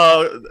podcast.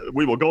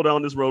 We will go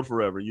down this road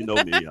forever. You know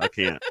me, I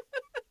can't.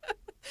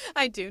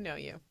 I do know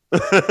you.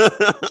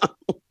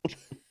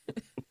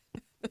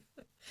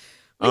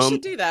 We um,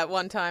 should do that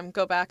one time.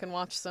 Go back and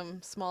watch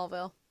some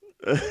Smallville.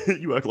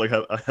 you act like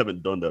I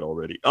haven't done that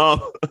already. I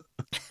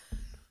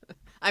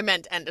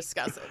meant and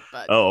discuss it,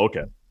 but Oh,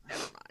 okay.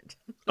 never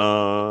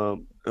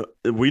mind.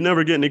 We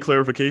never get any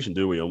clarification,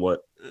 do we, on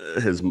what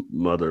his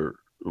mother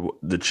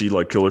did she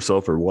like kill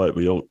herself or what?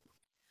 We don't.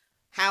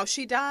 How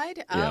she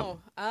died? Yeah.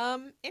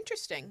 Oh,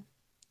 interesting.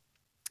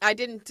 I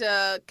didn't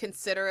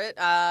consider it.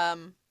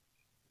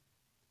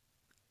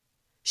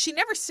 She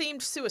never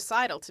seemed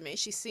suicidal to me.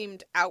 She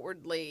seemed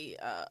outwardly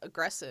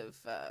aggressive,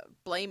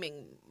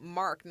 blaming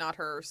Mark, not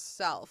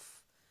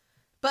herself.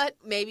 But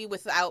maybe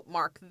without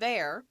Mark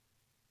there,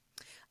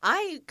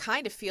 I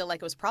kind of feel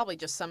like it was probably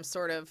just some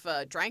sort of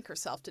drank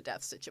herself to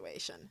death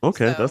situation.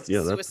 Okay. So That's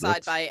yeah. suicide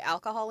That's by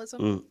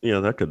alcoholism.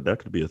 yeah. That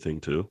could be a thing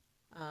too.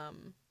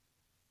 Um,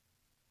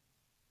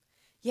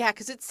 yeah,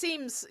 because it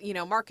seems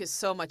Mark is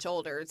so much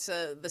older. It's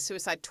the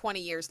suicide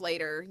 20 years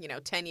later.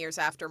 10 years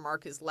after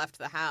Mark has left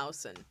the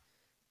house, and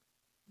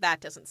that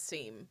doesn't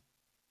seem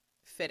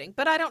fitting.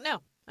 But I don't know.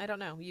 I don't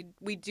know.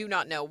 We do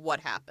not know what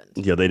happened.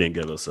 Yeah, they didn't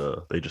give us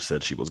a. They just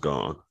said she was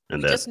gone,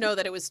 and We that just know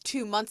that it was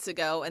 2 months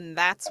ago, and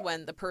that's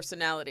when the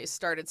personalities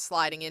started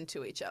sliding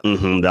into each other.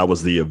 that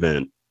was the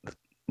event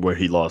where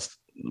he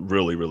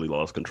really, really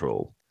lost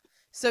control.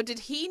 So did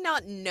he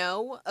not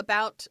know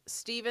about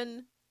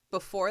Steven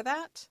before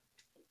that?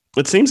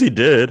 It seems he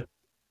did.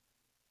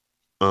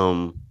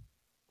 Um,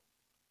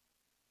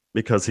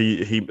 because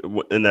he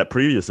in that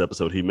previous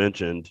episode he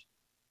mentioned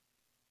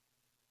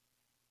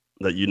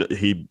that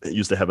he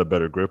used to have a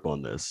better grip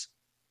on this.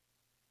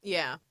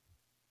 Yeah.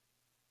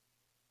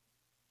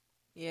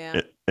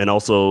 Yeah. And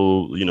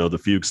also the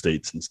fugue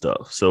states and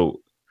stuff.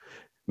 So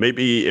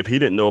maybe if he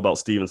didn't know about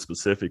Steven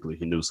specifically,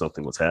 he knew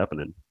something was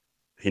happening.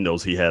 He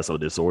knows he has a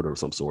disorder of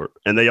some sort.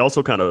 And they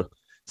also kind of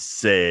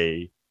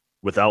say,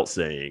 without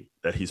saying,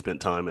 that he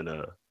spent time in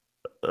a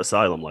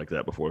asylum like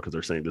that before, because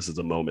they're saying this is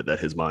a moment that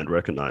his mind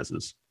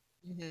recognizes.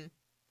 Mm-hmm.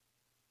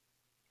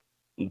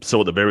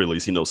 So at the very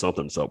least, he knows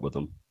something's up with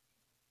him.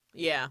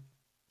 Yeah.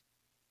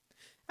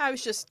 I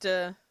was just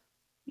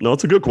No,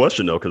 it's a good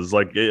question though, because it's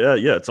like, yeah,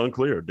 it's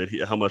unclear.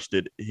 How much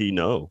did he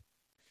know?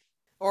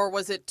 Or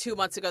was it 2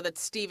 months ago that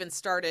Steven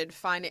started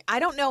finding? I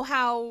don't know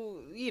how,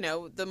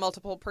 the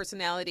multiple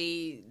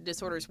personality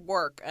disorders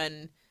work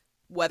and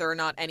whether or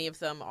not any of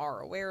them are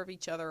aware of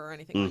each other or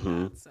anything like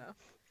Mm-hmm. that. So,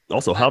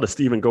 Also, how but does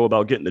Steven go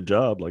about getting the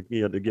job? Like, he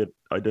had to get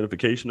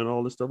identification and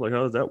all this stuff. Like,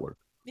 how does that work?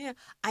 yeah,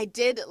 I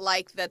did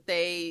like that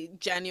they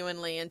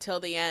genuinely, until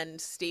the end,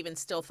 Steven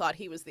still thought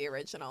he was the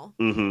original.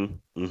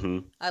 Mm-hmm. Mm-hmm.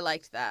 I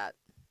liked that.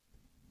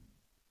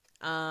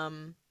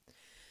 Um,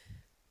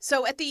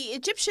 So at the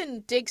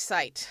Egyptian dig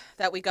site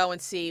that we go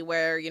and see,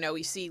 where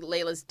you see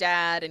Layla's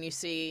dad and you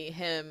see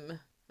him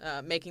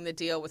making the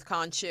deal with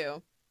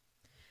Khonshu,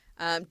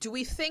 do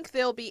we think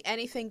there'll be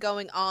anything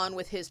going on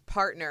with his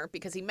partner?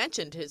 Because he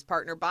mentioned his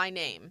partner by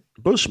name.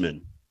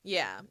 Bushman.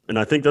 Yeah. And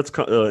I think that's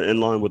in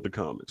line with the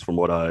comics from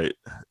what I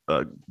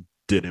uh,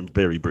 did in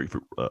very brief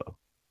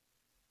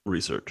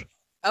research.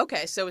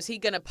 Okay. So is he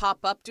gonna pop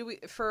up?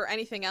 For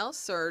anything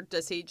else, or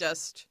does he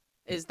just?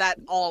 Is that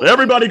all?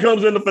 Everybody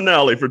comes in the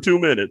finale for 2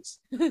 minutes.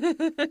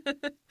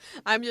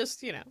 I'm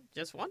just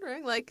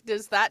wondering. Like,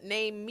 does that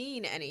name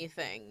mean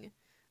anything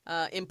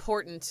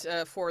important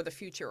for the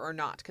future or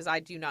not? Because I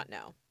do not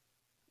know.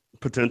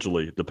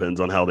 Potentially depends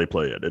on how they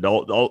play it. A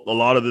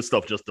lot of this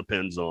stuff just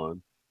depends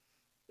on,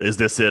 is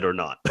this it or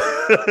not?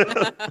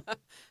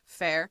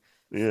 Fair.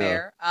 Yeah.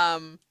 Fair.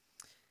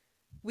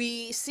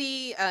 We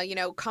see,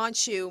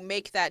 Khonshu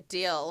make that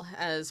deal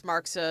as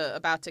Mark's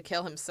about to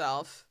kill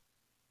himself.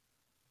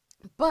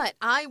 But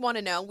I want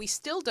to know, we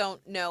still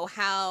don't know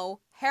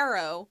how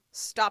Harrow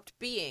stopped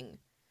being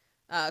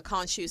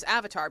Khonshu's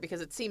avatar,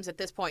 because it seems at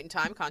this point in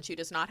time, Khonshu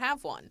does not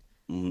have one.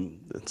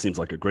 It seems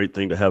like a great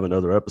thing to have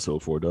another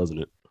episode for,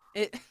 doesn't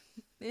it?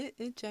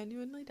 It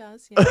genuinely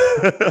does,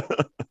 yeah.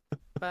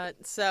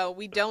 But so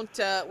we don't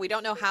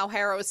know how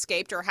Harrow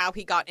escaped or how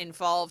he got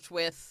involved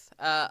with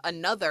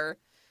another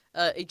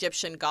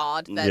Egyptian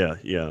god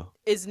that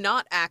is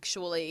not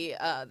actually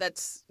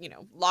that's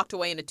locked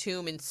away in a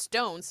tomb in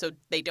stone, so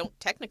they don't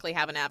technically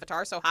have an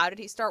avatar. So how did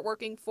he start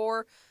working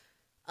for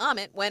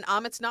Ammit when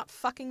Ammit's not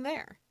fucking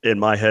there? In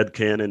my head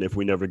canon, if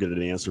we never get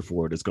an answer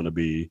for it, it's going to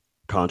be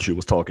Khonshu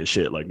was talking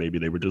shit. Like, maybe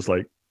they were just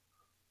like,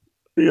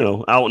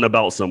 out and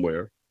about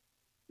somewhere.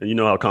 And you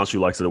know how Khonshu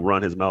likes to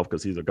run his mouth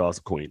because he's a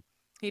gossip queen.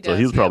 He does, so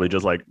he was probably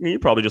just like, he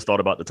probably just thought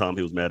about the time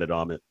he was mad at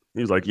Ammit.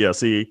 He was like, yeah,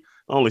 see,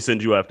 I only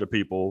send you after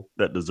people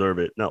that deserve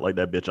it, not like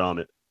that bitch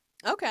Ammit.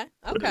 Okay.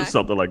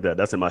 Something like that.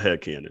 That's in my head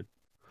canon.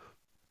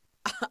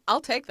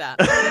 I'll take that.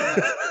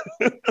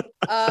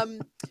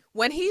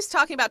 When he's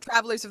talking about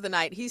Travelers of the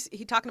Night, he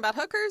talking about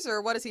hookers,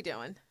 or what is he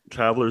doing?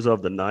 Travelers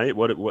of the Night?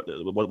 What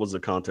was the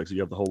context? You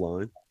have the whole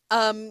line?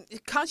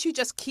 Khonshu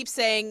just keeps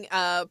saying,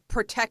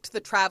 protect the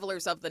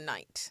Travelers of the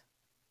Night.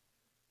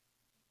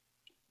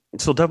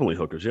 So definitely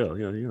hookers, yeah.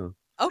 Okay.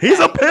 He's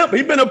a pimp.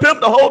 He's been a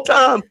pimp the whole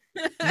time.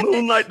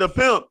 Moonlight the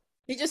pimp.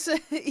 He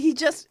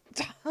just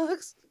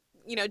talks.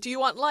 Do you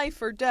want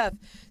life or death?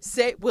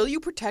 Say, will you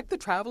protect the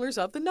Travelers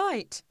of the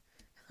Night?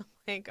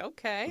 Like,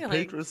 okay.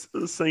 Patron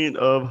saint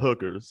of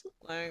hookers.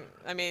 Like,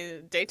 I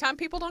mean, daytime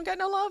people don't get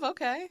no love.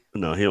 Okay.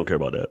 No, he don't care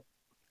about that.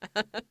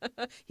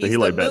 He's the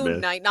like Moon Batman.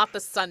 Knight, not the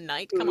Sun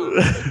Knight. Come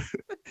on.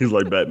 He's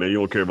like Batman. You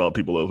don't care about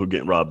people who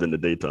get robbed in the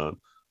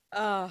daytime.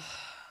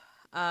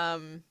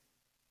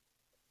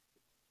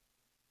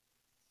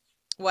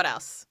 What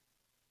else?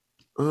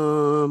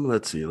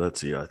 Let's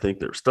see. I think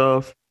there's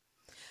stuff.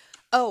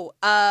 Oh,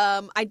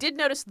 I did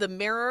notice the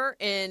mirror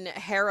in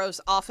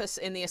Harrow's office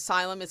in the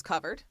asylum is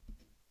covered.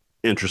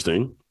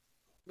 Interesting.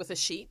 With a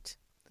sheet.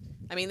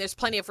 I mean, there's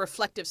plenty of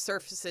reflective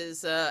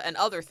surfaces and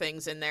other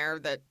things in there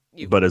that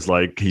you. But it's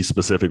like he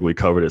specifically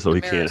covered it so he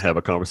can't have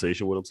a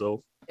conversation with himself.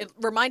 It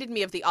reminded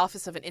me of the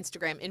office of an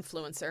Instagram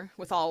influencer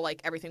with all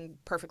everything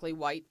perfectly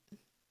white.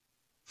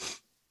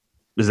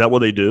 Is that what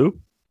they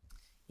do?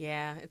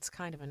 Yeah, it's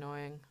kind of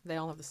annoying. They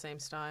all have the same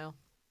style.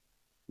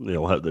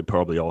 They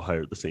probably all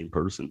hired the same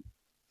person.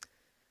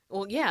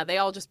 Well, yeah, they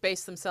all just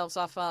base themselves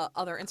off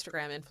other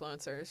Instagram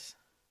influencers.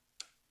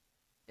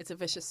 It's a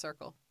vicious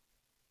circle.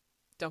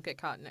 Don't get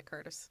caught in it,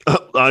 Curtis.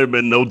 I'm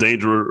in no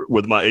danger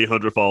with my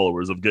 800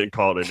 followers of getting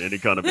caught in any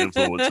kind of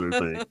influencer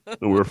thing.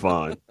 And we're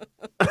fine.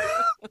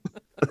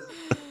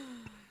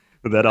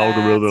 That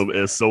algorithm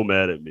is so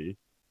mad at me.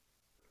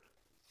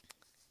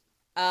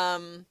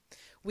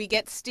 We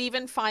get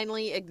Steven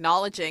finally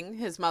acknowledging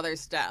his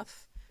mother's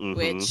death,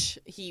 which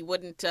he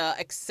wouldn't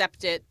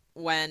accept it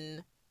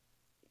when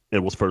it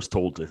was first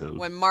told to him.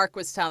 When Mark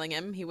was telling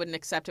him, he wouldn't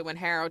accept it when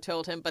Harrow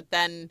told him, but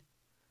then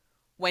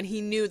when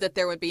he knew that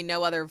there would be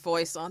no other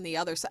voice on the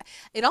other side,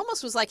 it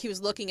almost was like he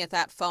was looking at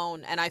that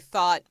phone, and I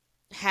thought,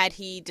 had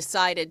he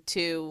decided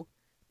to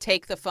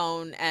take the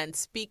phone and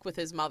speak with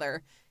his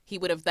mother, he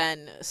would have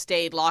then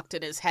stayed locked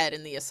in his head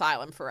in the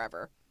asylum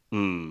forever.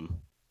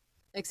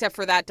 Except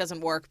for that doesn't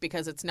work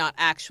because it's not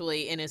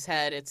actually in his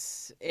head.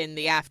 It's in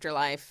the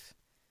afterlife.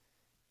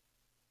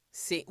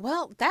 See,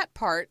 well, that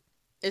part,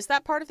 is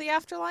that part of the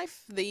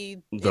afterlife?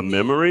 The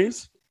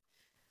memories?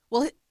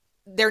 Well,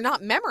 they're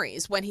not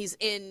memories when he's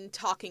in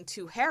talking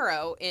to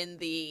Harrow in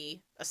the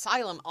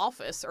asylum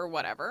office or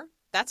whatever.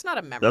 That's not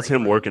a That's memory,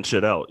 him right? working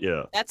shit out.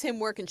 Yeah. That's him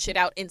working shit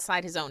out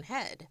inside his own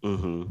head.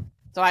 Mm-hmm.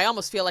 So I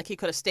almost feel like he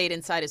could have stayed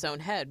inside his own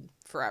head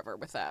forever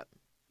with that.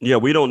 Yeah,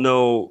 we don't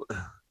know.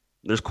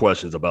 There's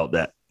questions about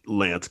that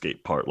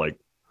landscape part. Like,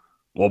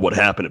 what would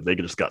happen if they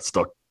just got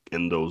stuck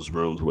in those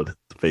rooms with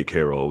fake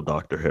Harrow,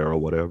 Dr. Harrow,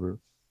 whatever?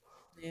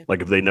 Yeah.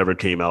 Like, if they never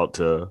came out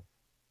to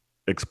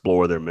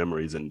explore their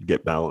memories and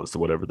get balanced or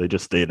whatever, they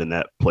just stayed in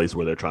that place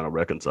where they're trying to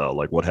reconcile.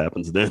 Like, what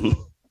happens then?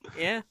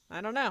 Yeah,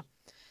 I don't know.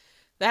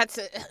 That's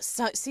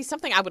see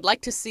something I would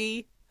like to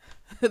see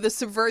the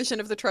subversion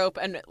of the trope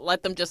and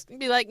let them just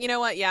be like, you know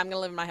what? Yeah, I'm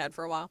gonna live in my head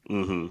for a while.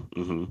 Mm-hmm.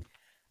 Mm-hmm.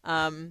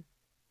 Um,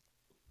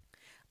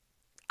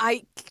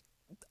 I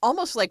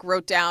almost like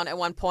wrote down at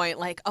one point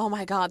like, oh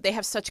my god, they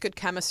have such good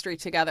chemistry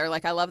together.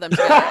 Like I love them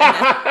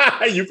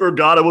together. You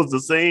forgot it was the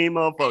same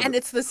motherfucker. And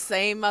it's the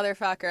same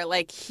motherfucker.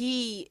 Like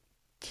he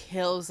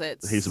kills it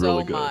He's so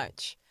really good.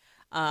 much.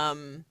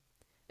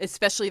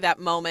 Especially that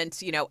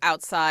moment, you know,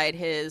 outside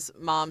his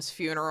mom's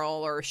funeral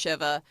or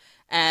Shiva,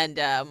 and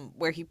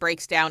where he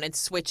breaks down and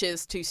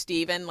switches to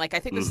Steven. Like I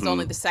think this is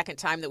only the second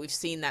time that we've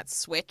seen that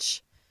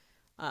switch.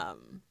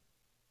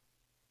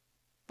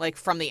 Like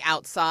from the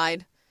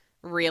outside,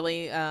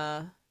 really.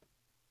 And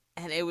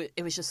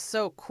it was just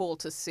so cool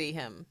to see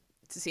him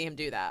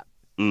do that.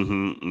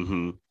 Mm-hmm.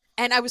 Mm-hmm.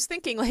 And I was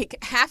thinking, like,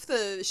 half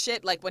the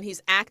shit, like, when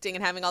he's acting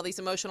and having all these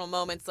emotional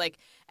moments, like,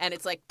 and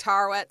it's like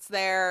Tarwet's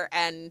there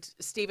and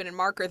Steven and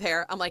Mark are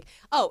there. I'm like,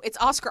 oh, it's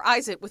Oscar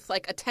Isaac with,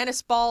 like, a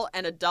tennis ball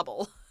and a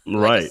double.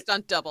 Right. Like a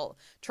stunt double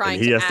trying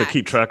and he has act. to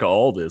keep track of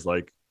all this.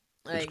 Like,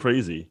 it's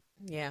crazy.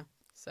 Yeah.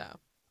 So.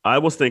 I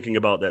was thinking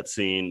about that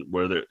scene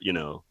where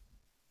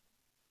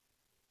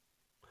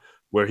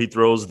where he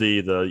throws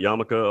the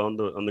yarmulke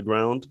on the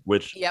ground,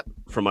 which, Yep.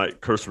 from my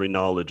cursory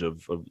knowledge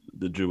of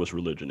the Jewish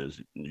religion,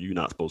 is you're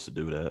not supposed to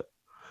do that.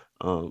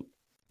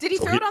 Did he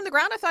throw it on the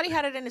ground? I thought he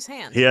had it in his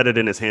hand. He had it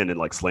in his hand and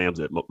like slams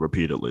it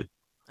repeatedly.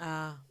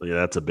 Yeah,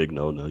 that's a big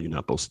no. You're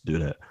not supposed to do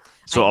that.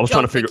 So I was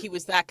trying to figure. He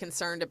was that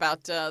concerned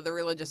about the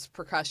religious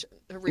percussion.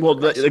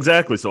 Well,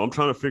 exactly. So I'm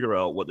trying to figure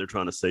out what they're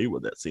trying to say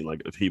with that scene.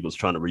 Like if he was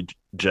trying to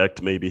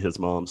reject maybe his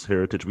mom's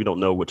heritage. We don't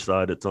know which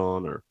side it's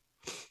on or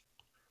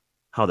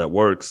how that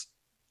works.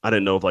 I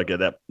didn't know if like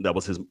that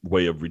was his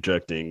way of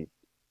rejecting,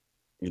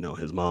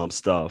 his mom's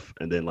stuff,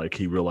 and then like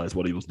he realized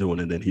what he was doing,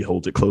 and then he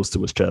holds it close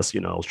to his chest. I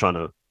was trying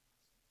to.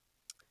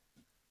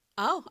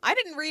 Oh, I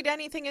didn't read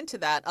anything into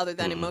that other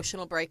than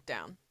emotional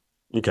breakdown.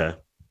 Okay.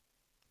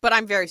 But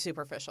I'm very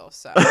superficial,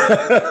 so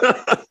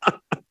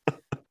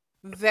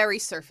very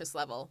surface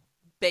level,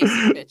 basic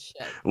bitch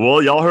shit.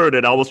 Well, y'all heard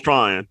it. I was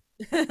trying.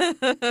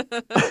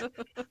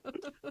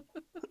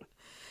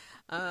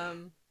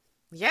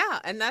 Yeah,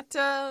 and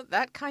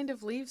that kind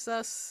of leaves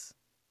us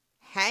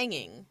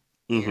hanging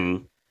here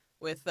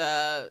with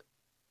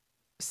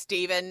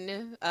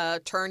Steven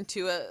turned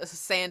to a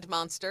sand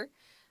monster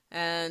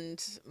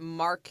and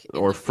Mark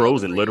or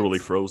frozen, literally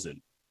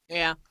frozen.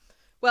 Yeah.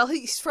 Well,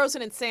 he's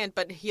frozen in sand,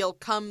 but he'll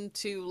come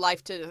to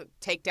life to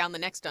take down the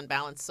next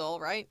unbalanced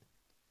soul, right?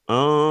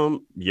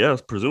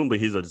 Yes, presumably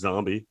he's a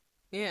zombie.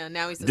 Yeah,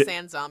 now he's a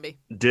sand zombie.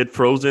 Did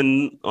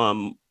frozen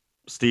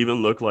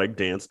Steven look like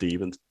Dan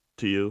Stevens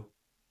to you?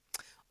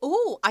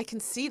 Oh, I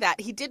can see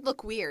that. He did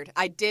look weird.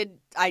 I did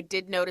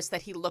notice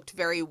that he looked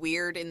very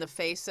weird in the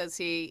face as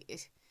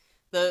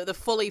the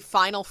fully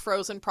final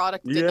frozen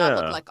product did not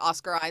look like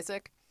Oscar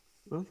Isaac.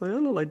 I was like, I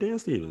look like Dan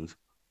Stevens.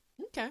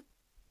 Okay.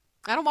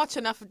 I don't watch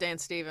enough of Dan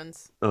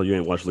Stevens. Oh, you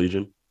ain't watched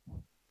Legion?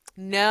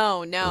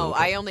 No. Oh, okay.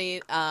 I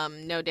only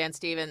know Dan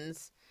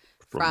Stevens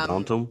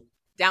from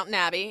Downton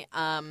Abbey.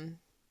 And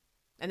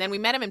then we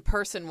met him in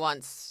person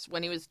once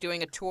when he was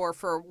doing a tour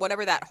for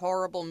whatever that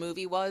horrible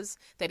movie was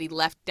that he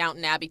left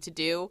Downton Abbey to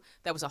do.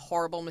 That was a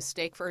horrible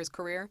mistake for his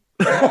career.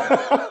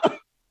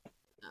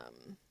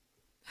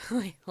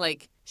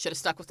 Like should have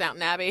stuck with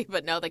Downton Abbey,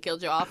 but no, they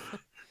killed you off.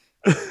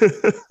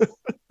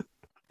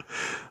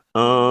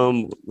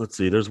 Let's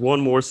see. There's one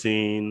more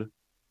scene,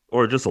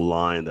 or just a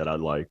line that I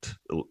liked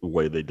the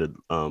way they did.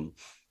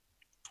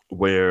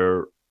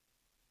 Where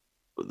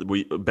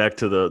we back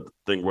to the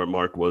thing where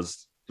Mark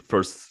was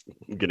first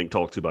getting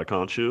talked to by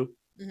Khonshu.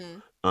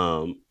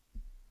 I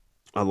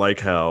like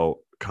how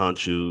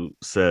Khonshu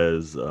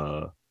says,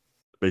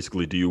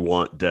 basically, do you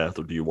want death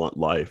or do you want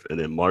life? And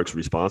then Mark's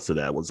response to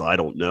that was, I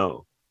don't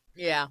know.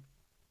 Yeah.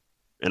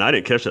 And I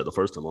didn't catch that the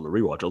first time on the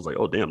rewatch. I was like,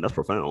 oh, damn, that's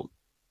profound.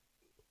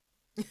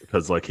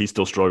 Because like he's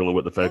still struggling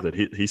with the fact that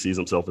he sees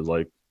himself as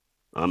like,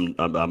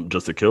 I'm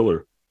just a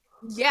killer.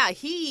 Yeah,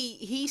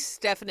 he's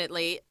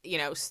definitely,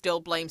 still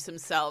blames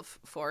himself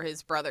for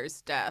his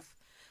brother's death.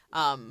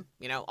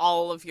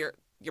 All of your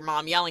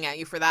mom yelling at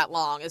you for that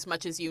long, as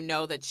much as you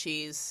know that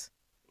she's.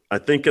 I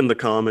think in the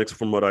comics,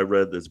 from what I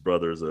read, this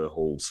brother's a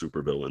whole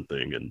supervillain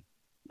thing, and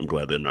I'm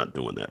glad they're not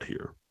doing that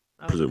here.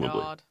 Oh, presumably.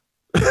 God.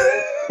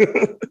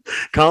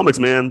 Comics,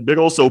 man, big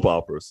old soap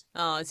operas.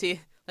 Oh, is he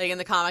like in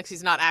the comics?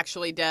 He's not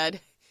actually dead.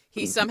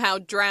 He somehow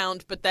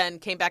drowned, but then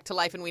came back to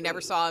life, and we never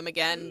saw him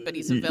again. But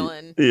he's a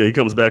villain. Yeah, he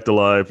comes back to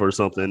life or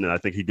something, and I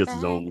think he gets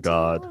his own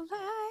god.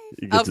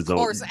 He gets Of his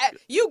course, own.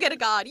 you get a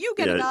god. You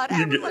get a Yeah, god.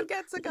 you Everyone get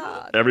gets a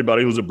god.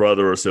 everybody who's a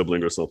brother or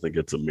sibling or something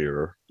gets a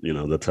mirror. You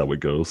know, that's how it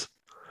goes.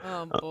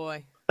 Oh Uh,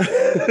 boy.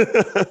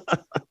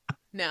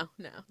 No,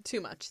 no, too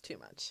much, too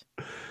much.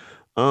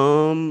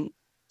 um,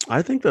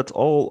 I think that's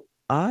all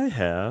I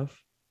have.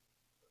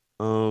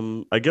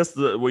 I guess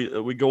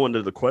we go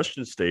into the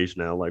question stage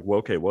now. Like, well,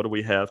 okay, what do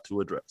we have to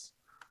address?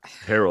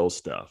 Harold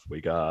stuff. We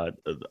got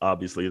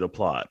obviously the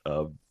plot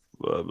of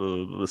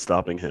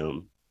stopping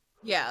him.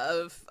 Yeah,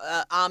 of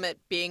Amit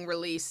being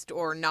released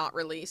or not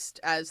released,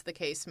 as the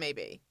case may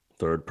be.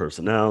 Third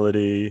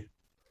personality.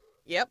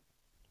 Yep.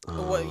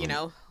 Well,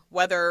 Um,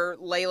 whether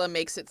Layla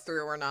makes it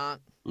through or not.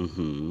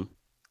 mhm.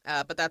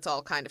 But that's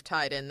all kind of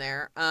tied in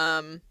there.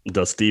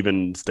 Does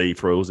Steven stay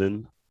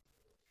frozen?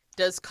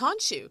 Does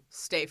Khonshu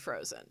stay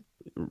frozen?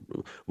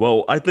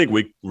 Well, I think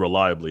we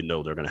reliably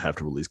know they're going to have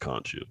to release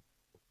Khonshu.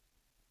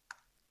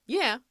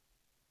 Yeah,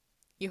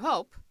 you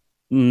hope.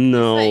 You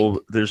No,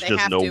 think there's they just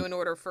have to no. in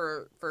order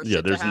for Yeah,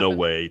 shit to there's no happen.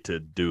 way to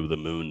do the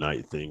Moon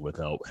Knight thing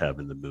without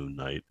having the Moon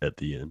Knight at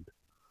the end.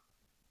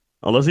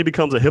 Unless he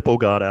becomes a hippo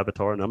god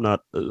avatar, and I'm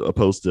not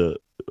opposed to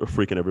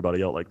freaking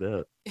everybody out like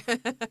that.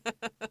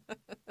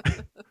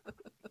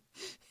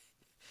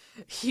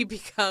 He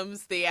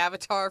becomes the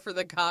avatar for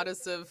the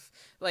goddess of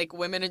like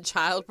women in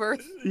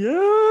childbirth.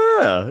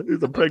 Yeah,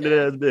 he's a pregnant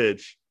Okay. ass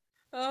bitch.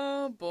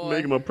 Oh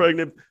Make him boy.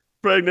 a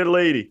pregnant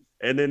lady,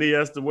 and then he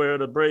has to wear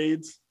the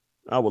braids.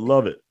 I would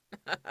love it.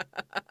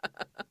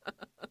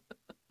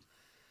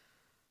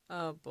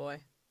 Oh boy.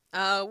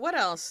 What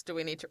else do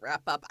we need to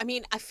wrap up? I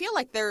mean, I feel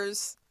like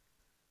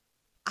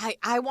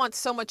I want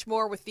so much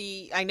more with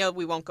the I know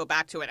we won't go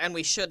back to it and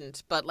we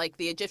shouldn't, but like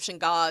the Egyptian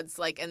gods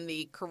like and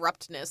the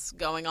corruptness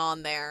going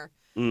on there.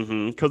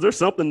 Because there's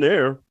something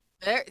there.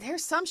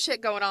 There's some shit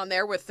going on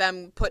there with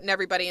them putting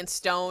everybody in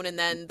stone and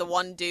then the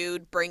one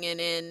dude bringing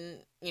in,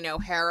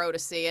 Harrow to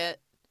see it,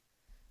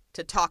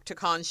 to talk to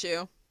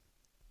Khonshu.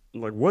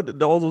 Like, what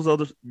did all those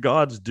other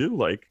gods do?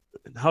 Like,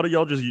 how do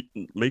y'all just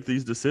make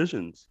these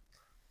decisions?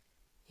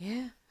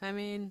 Yeah, I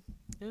mean,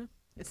 yeah.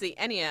 It's the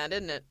Ennead,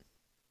 isn't it?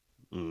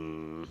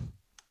 Mm,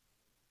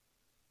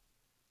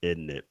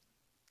 isn't it?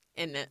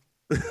 Isn't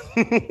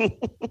it?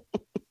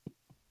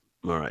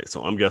 All right,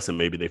 so I'm guessing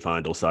maybe they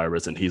find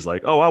Osiris and he's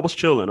like, "Oh, I was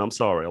chilling. I'm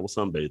sorry. I was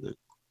sunbathing."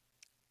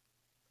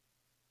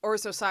 Or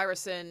is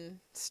Osiris in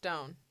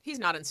stone? He's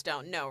not in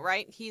stone, no,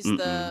 right? He's Mm-mm.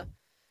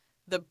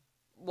 the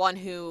one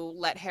who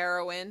let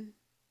Harrow in,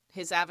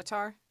 his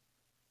avatar.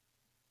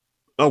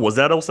 Oh, was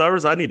that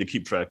Osiris? I need to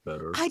keep track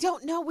better. I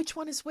don't know which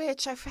one is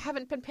which. I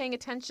haven't been paying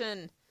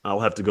attention. I'll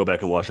have to go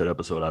back and watch that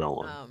episode. I don't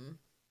want. Um,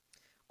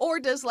 or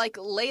does like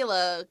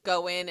Layla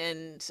go in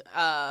and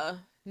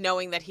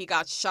knowing that he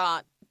got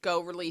shot,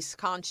 go release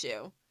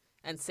Khonshu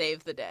and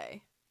save the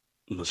day?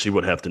 She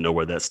would have to know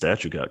where that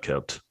statue got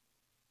kept.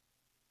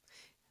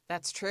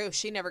 That's true.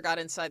 She never got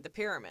inside the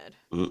pyramid.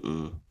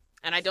 Mm-mm.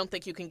 And I don't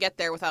think you can get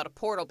there without a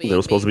portal There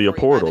was being supposed to made be a for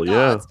you by the portal,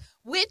 yeah. gods,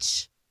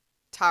 which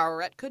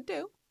Tararet could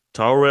do.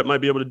 Tauret might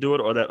be able to do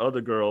it, or that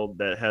other girl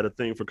that had a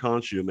thing for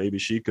Khonshu, maybe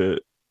she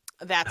could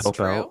That's help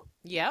out. true.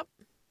 Yep.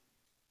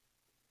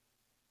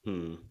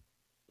 Hmm. I feel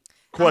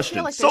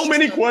Questions. like So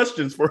many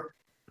questions for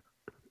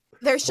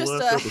there's the just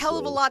last a hell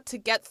of a episode. lot to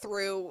get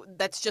through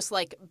that's just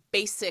like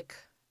basic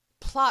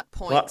plot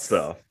Plot points,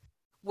 stuff.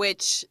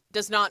 which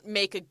does not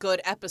make a good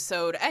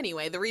episode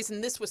anyway. The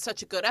reason this was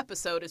such a good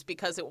episode is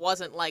because it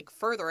wasn't like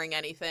furthering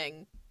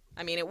anything.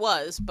 I mean, it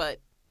was, but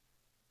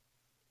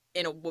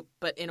in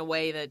a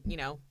way that,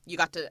 you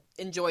got to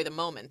enjoy the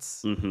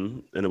moments.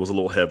 And it was a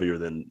little heavier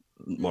than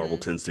Marvel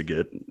Hmm. tends to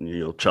get.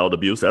 Child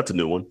abuse. That's a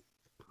new one.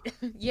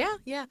 Yeah,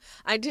 yeah.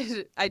 I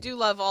do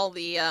love all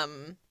the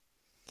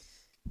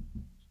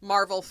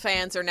Marvel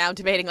fans are now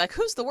debating like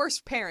who's the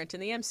worst parent in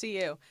the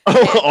MCU.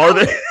 Man, Are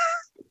they?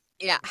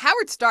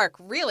 Howard Stark,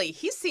 really,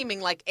 he's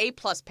seeming like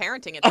A-plus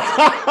parenting at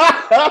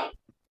this point.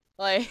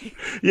 Like,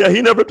 Yeah,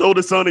 he never told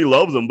his son he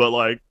loves him, but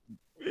like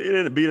he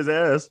didn't beat his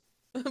ass.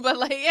 but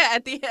like, yeah,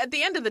 at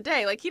the end of the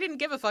day, like he didn't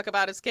give a fuck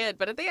about his kid,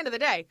 but at the end of the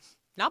day,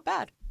 not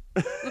bad.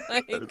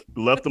 Like,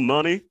 Left the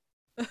money.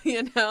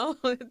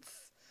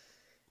 it's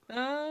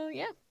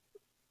yeah.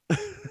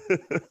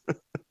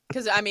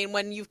 Because I mean,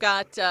 when you've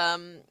got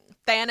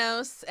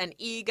Thanos and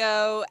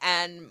Ego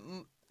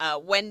and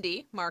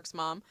Wendy, Mark's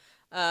mom,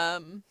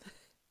 um,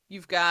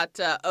 you've got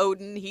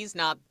Odin. He's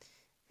No, not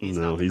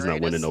the he's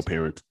not winning no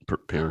greatest.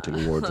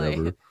 parenting awards Like,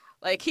 ever.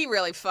 like he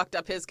really fucked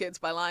up his kids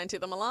by lying to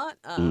them a lot.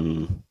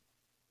 Mm.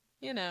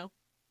 You know,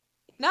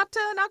 not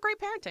great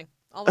parenting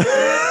all around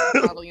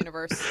the Marvel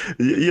universe.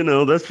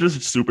 That's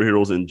just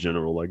superheroes in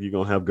general. Like, you're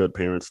gonna have good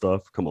parent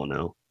stuff. Come on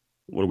now.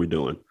 What are we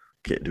doing?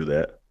 Can't do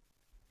that.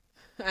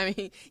 I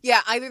mean,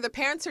 yeah, either the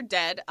parents are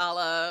dead, a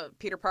la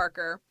Peter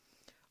Parker,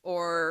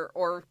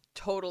 or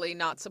totally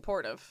not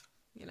supportive.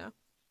 You know,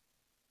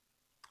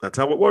 That's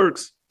how it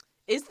works.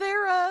 is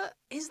there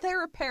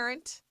a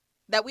parent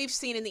that we've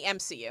seen in the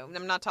MCU? And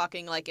I'm not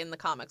talking like in the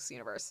comics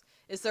universe.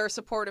 Is there a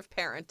supportive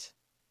parent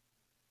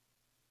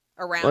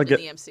I around in get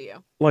the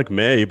MCU? like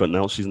May, but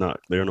now she's not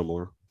there no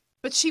more.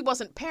 But she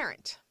wasn't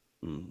parent.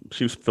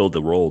 She filled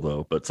the role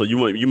though, but so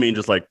you mean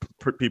just like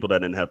people that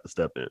didn't have to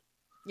step in?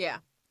 Yeah.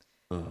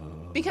 Uh,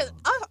 Because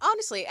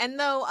honestly, and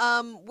though,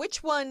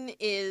 which one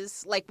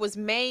is like, was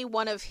May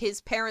one of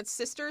his parents'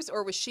 sisters,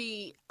 or was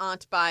she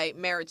aunt by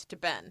marriage to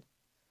Ben?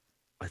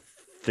 I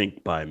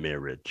think by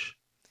marriage.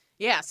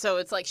 Yeah, so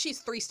it's like she's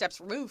 3 steps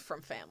removed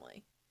from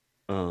family.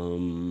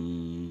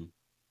 Um,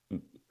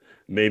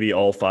 maybe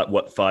all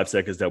 5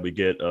 seconds that we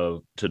get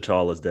of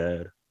T'Challa's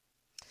dad.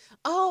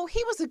 Oh,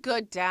 he was a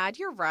good dad.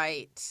 You're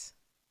right.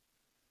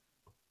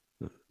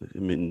 I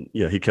mean,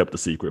 yeah, he kept the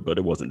secret, but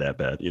it wasn't that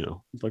bad,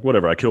 It's like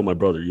whatever. I killed my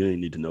brother. You didn't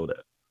need to know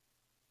that.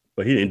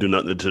 But he didn't do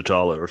nothing to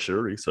T'Challa or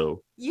Shuri.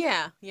 So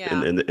Yeah, in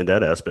yeah. in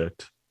that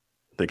aspect,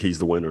 I think he's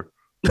the winner.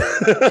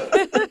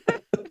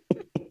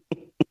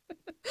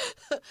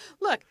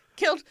 Look,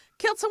 killed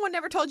someone,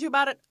 never told you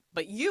about it,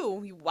 but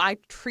I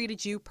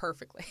treated you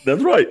perfectly.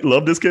 That's right.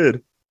 Love this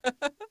kid.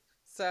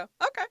 So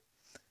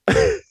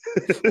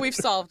we've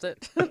solved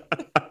it.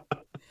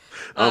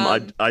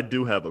 I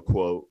do have a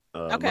quote.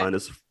 Okay. Mine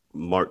is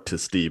marked to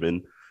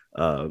Steven.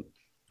 Uh,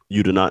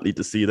 you do not need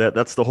to see that.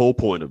 That's the whole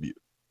point of you.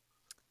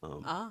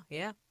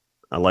 Yeah.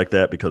 I like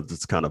that because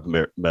it's kind of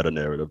meta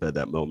narrative at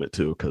that moment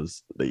too,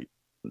 because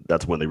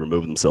that's when they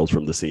remove themselves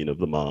from the scene of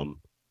the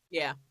mom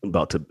Yeah.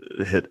 about to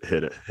hit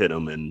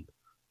him, and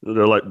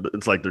they're like,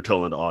 it's like they're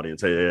telling the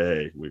audience,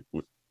 hey,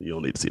 you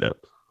don't need to see that.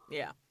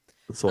 Yeah.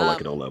 So I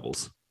like it on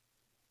levels.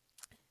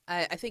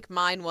 I think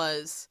mine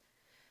was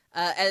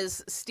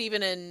as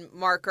Stephen and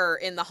Mark are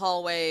in the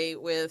hallway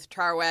with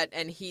Charwet,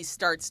 and he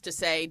starts to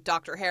say,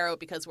 Dr. Harrow,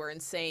 because we're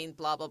insane,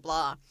 blah, blah,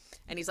 blah.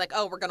 And he's like,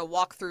 oh, we're going to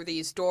walk through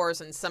these doors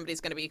and somebody's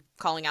going to be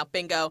calling out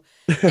bingo.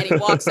 And he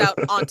walks out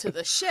onto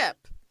the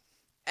ship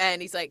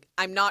and he's like,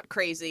 I'm not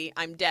crazy.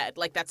 I'm dead.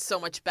 Like, that's so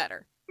much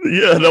better.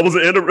 Yeah, that was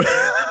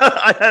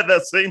I had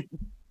that same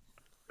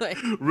Like,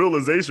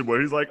 realization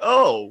where he's like,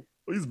 oh,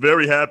 he's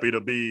very happy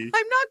to be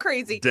I'm not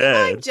crazy.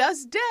 dead. I'm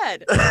just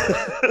dead.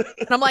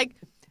 And I'm like,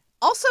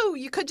 also,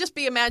 you could just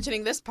be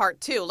imagining this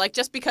part too. Like,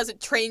 just because it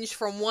changed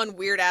from one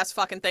weird ass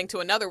fucking thing to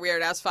another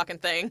weird ass fucking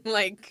thing.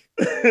 Like,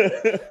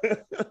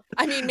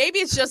 I mean, maybe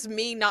it's just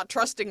me not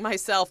trusting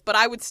myself, but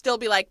I would still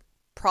be like,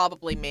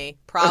 probably me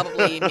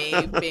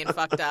being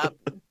fucked up.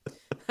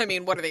 I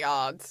mean, what are the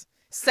odds?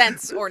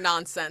 Sense or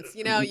nonsense?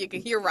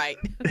 You're right.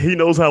 He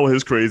knows how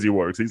his crazy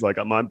works. He's like,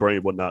 my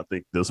brain would not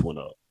think this one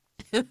up.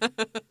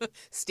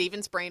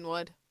 Steven's brain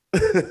would.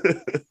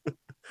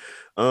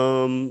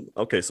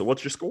 Okay, so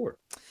what's your score?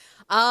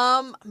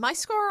 My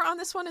score on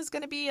this one is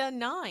going to be a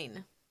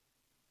 9.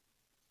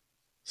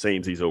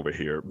 Samesies over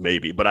here,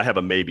 maybe, but I have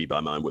a maybe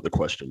by mine with a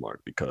question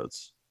mark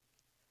because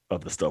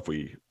of the stuff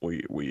we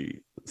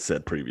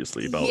said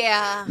previously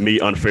about me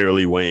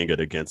unfairly weighing it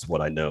against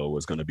what I know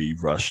was going to be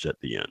rushed at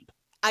the end.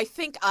 I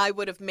think I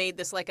would have made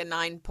this like a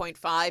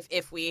 9.5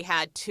 if we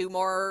had 2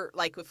 more,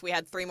 like if we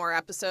had 3 more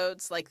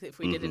episodes, like if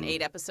we did an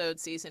 8-episode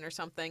season or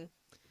something.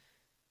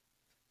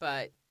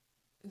 But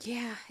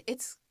yeah,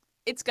 it's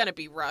going to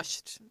be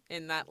rushed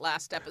in that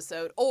last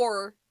episode,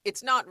 or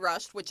it's not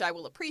rushed, which I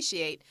will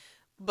appreciate,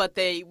 but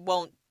they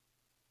won't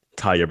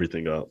tie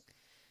everything up.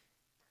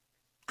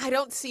 I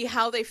don't see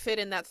how they fit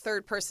in that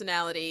third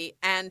personality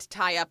and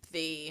tie up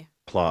the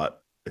plot,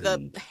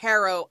 the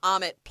Harrow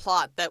Amit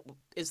plot that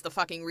is the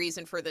fucking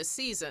reason for this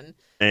season,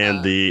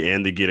 and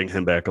the getting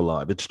him back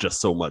alive. It's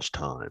just so much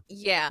time.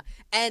 Yeah,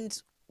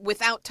 and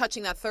without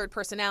touching that third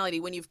personality,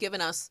 when you've given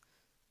us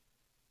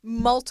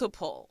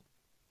multiple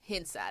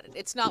hints at it,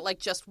 it's not like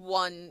just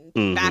one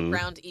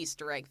background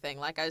Easter egg thing.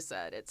 Like I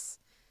said, it's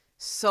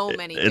so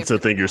many. It's a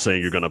thing you're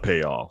saying you're gonna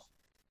pay off.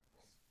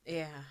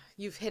 Yeah,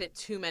 you've hit it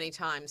too many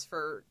times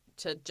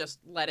to just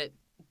let it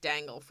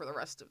dangle for the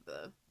rest of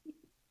the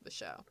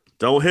show.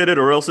 Don't hit it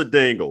or else it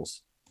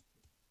dangles.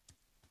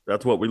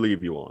 That's what we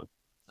leave you on.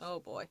 Oh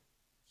boy.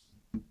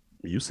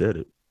 You said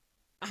it.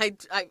 I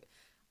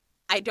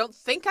don't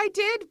think I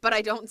did, but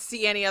I don't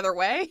see any other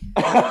way.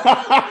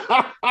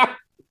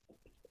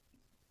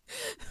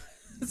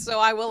 So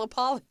I will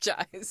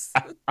apologize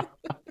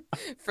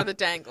for the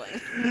dangling.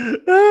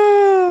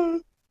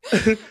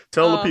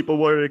 Tell the people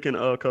where they can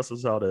cuss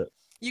us out at.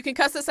 You can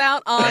cuss us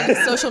out on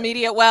social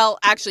media. Well,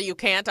 actually, you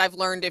can't. I've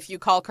learned if you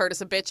call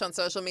Curtis a bitch on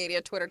social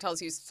media, Twitter tells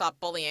you stop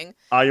bullying.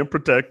 I am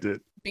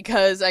protected.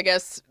 Because I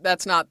guess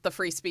that's not the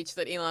free speech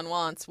that Elon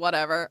wants.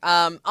 Whatever.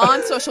 On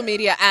social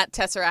media at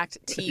Tesseract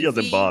TV. He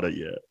hasn't bought it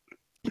yet.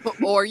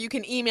 Or you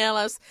can email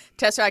us,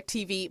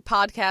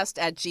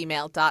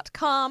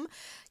 tesseracttvpodcast@gmail.com.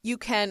 You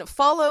can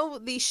follow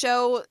the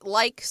show,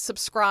 like,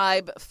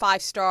 subscribe,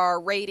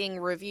 5-star rating,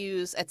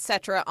 reviews,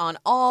 etc. on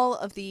all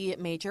of the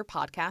major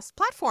podcast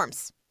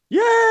platforms.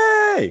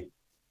 Yay!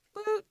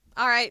 Woot.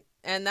 All right,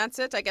 and that's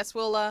it. I guess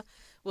we'll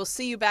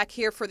see you back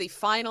here for the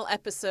final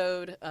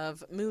episode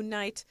of Moon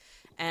Knight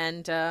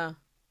and 2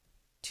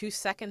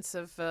 seconds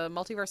of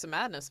Multiverse of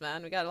Madness,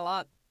 man. We got a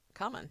lot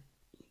coming.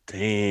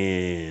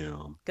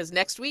 Damn. Because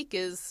next week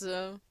is...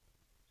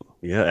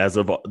 Yeah, as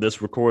of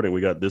this recording,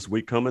 we got this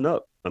week coming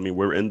up. I mean,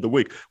 we're in the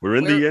week. We're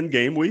in the end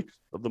game week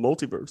of the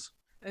multiverse.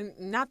 And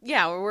not,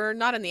 yeah, we're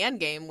not in the end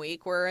game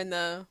week. We're in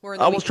the I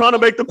week was trying to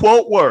before. make the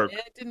quote work.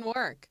 It didn't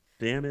work.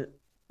 Damn it.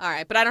 All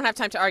right, but I don't have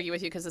time to argue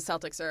with you because the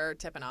Celtics are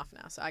tipping off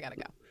now, so I gotta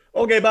go.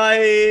 Okay,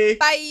 bye.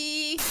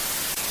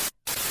 Bye.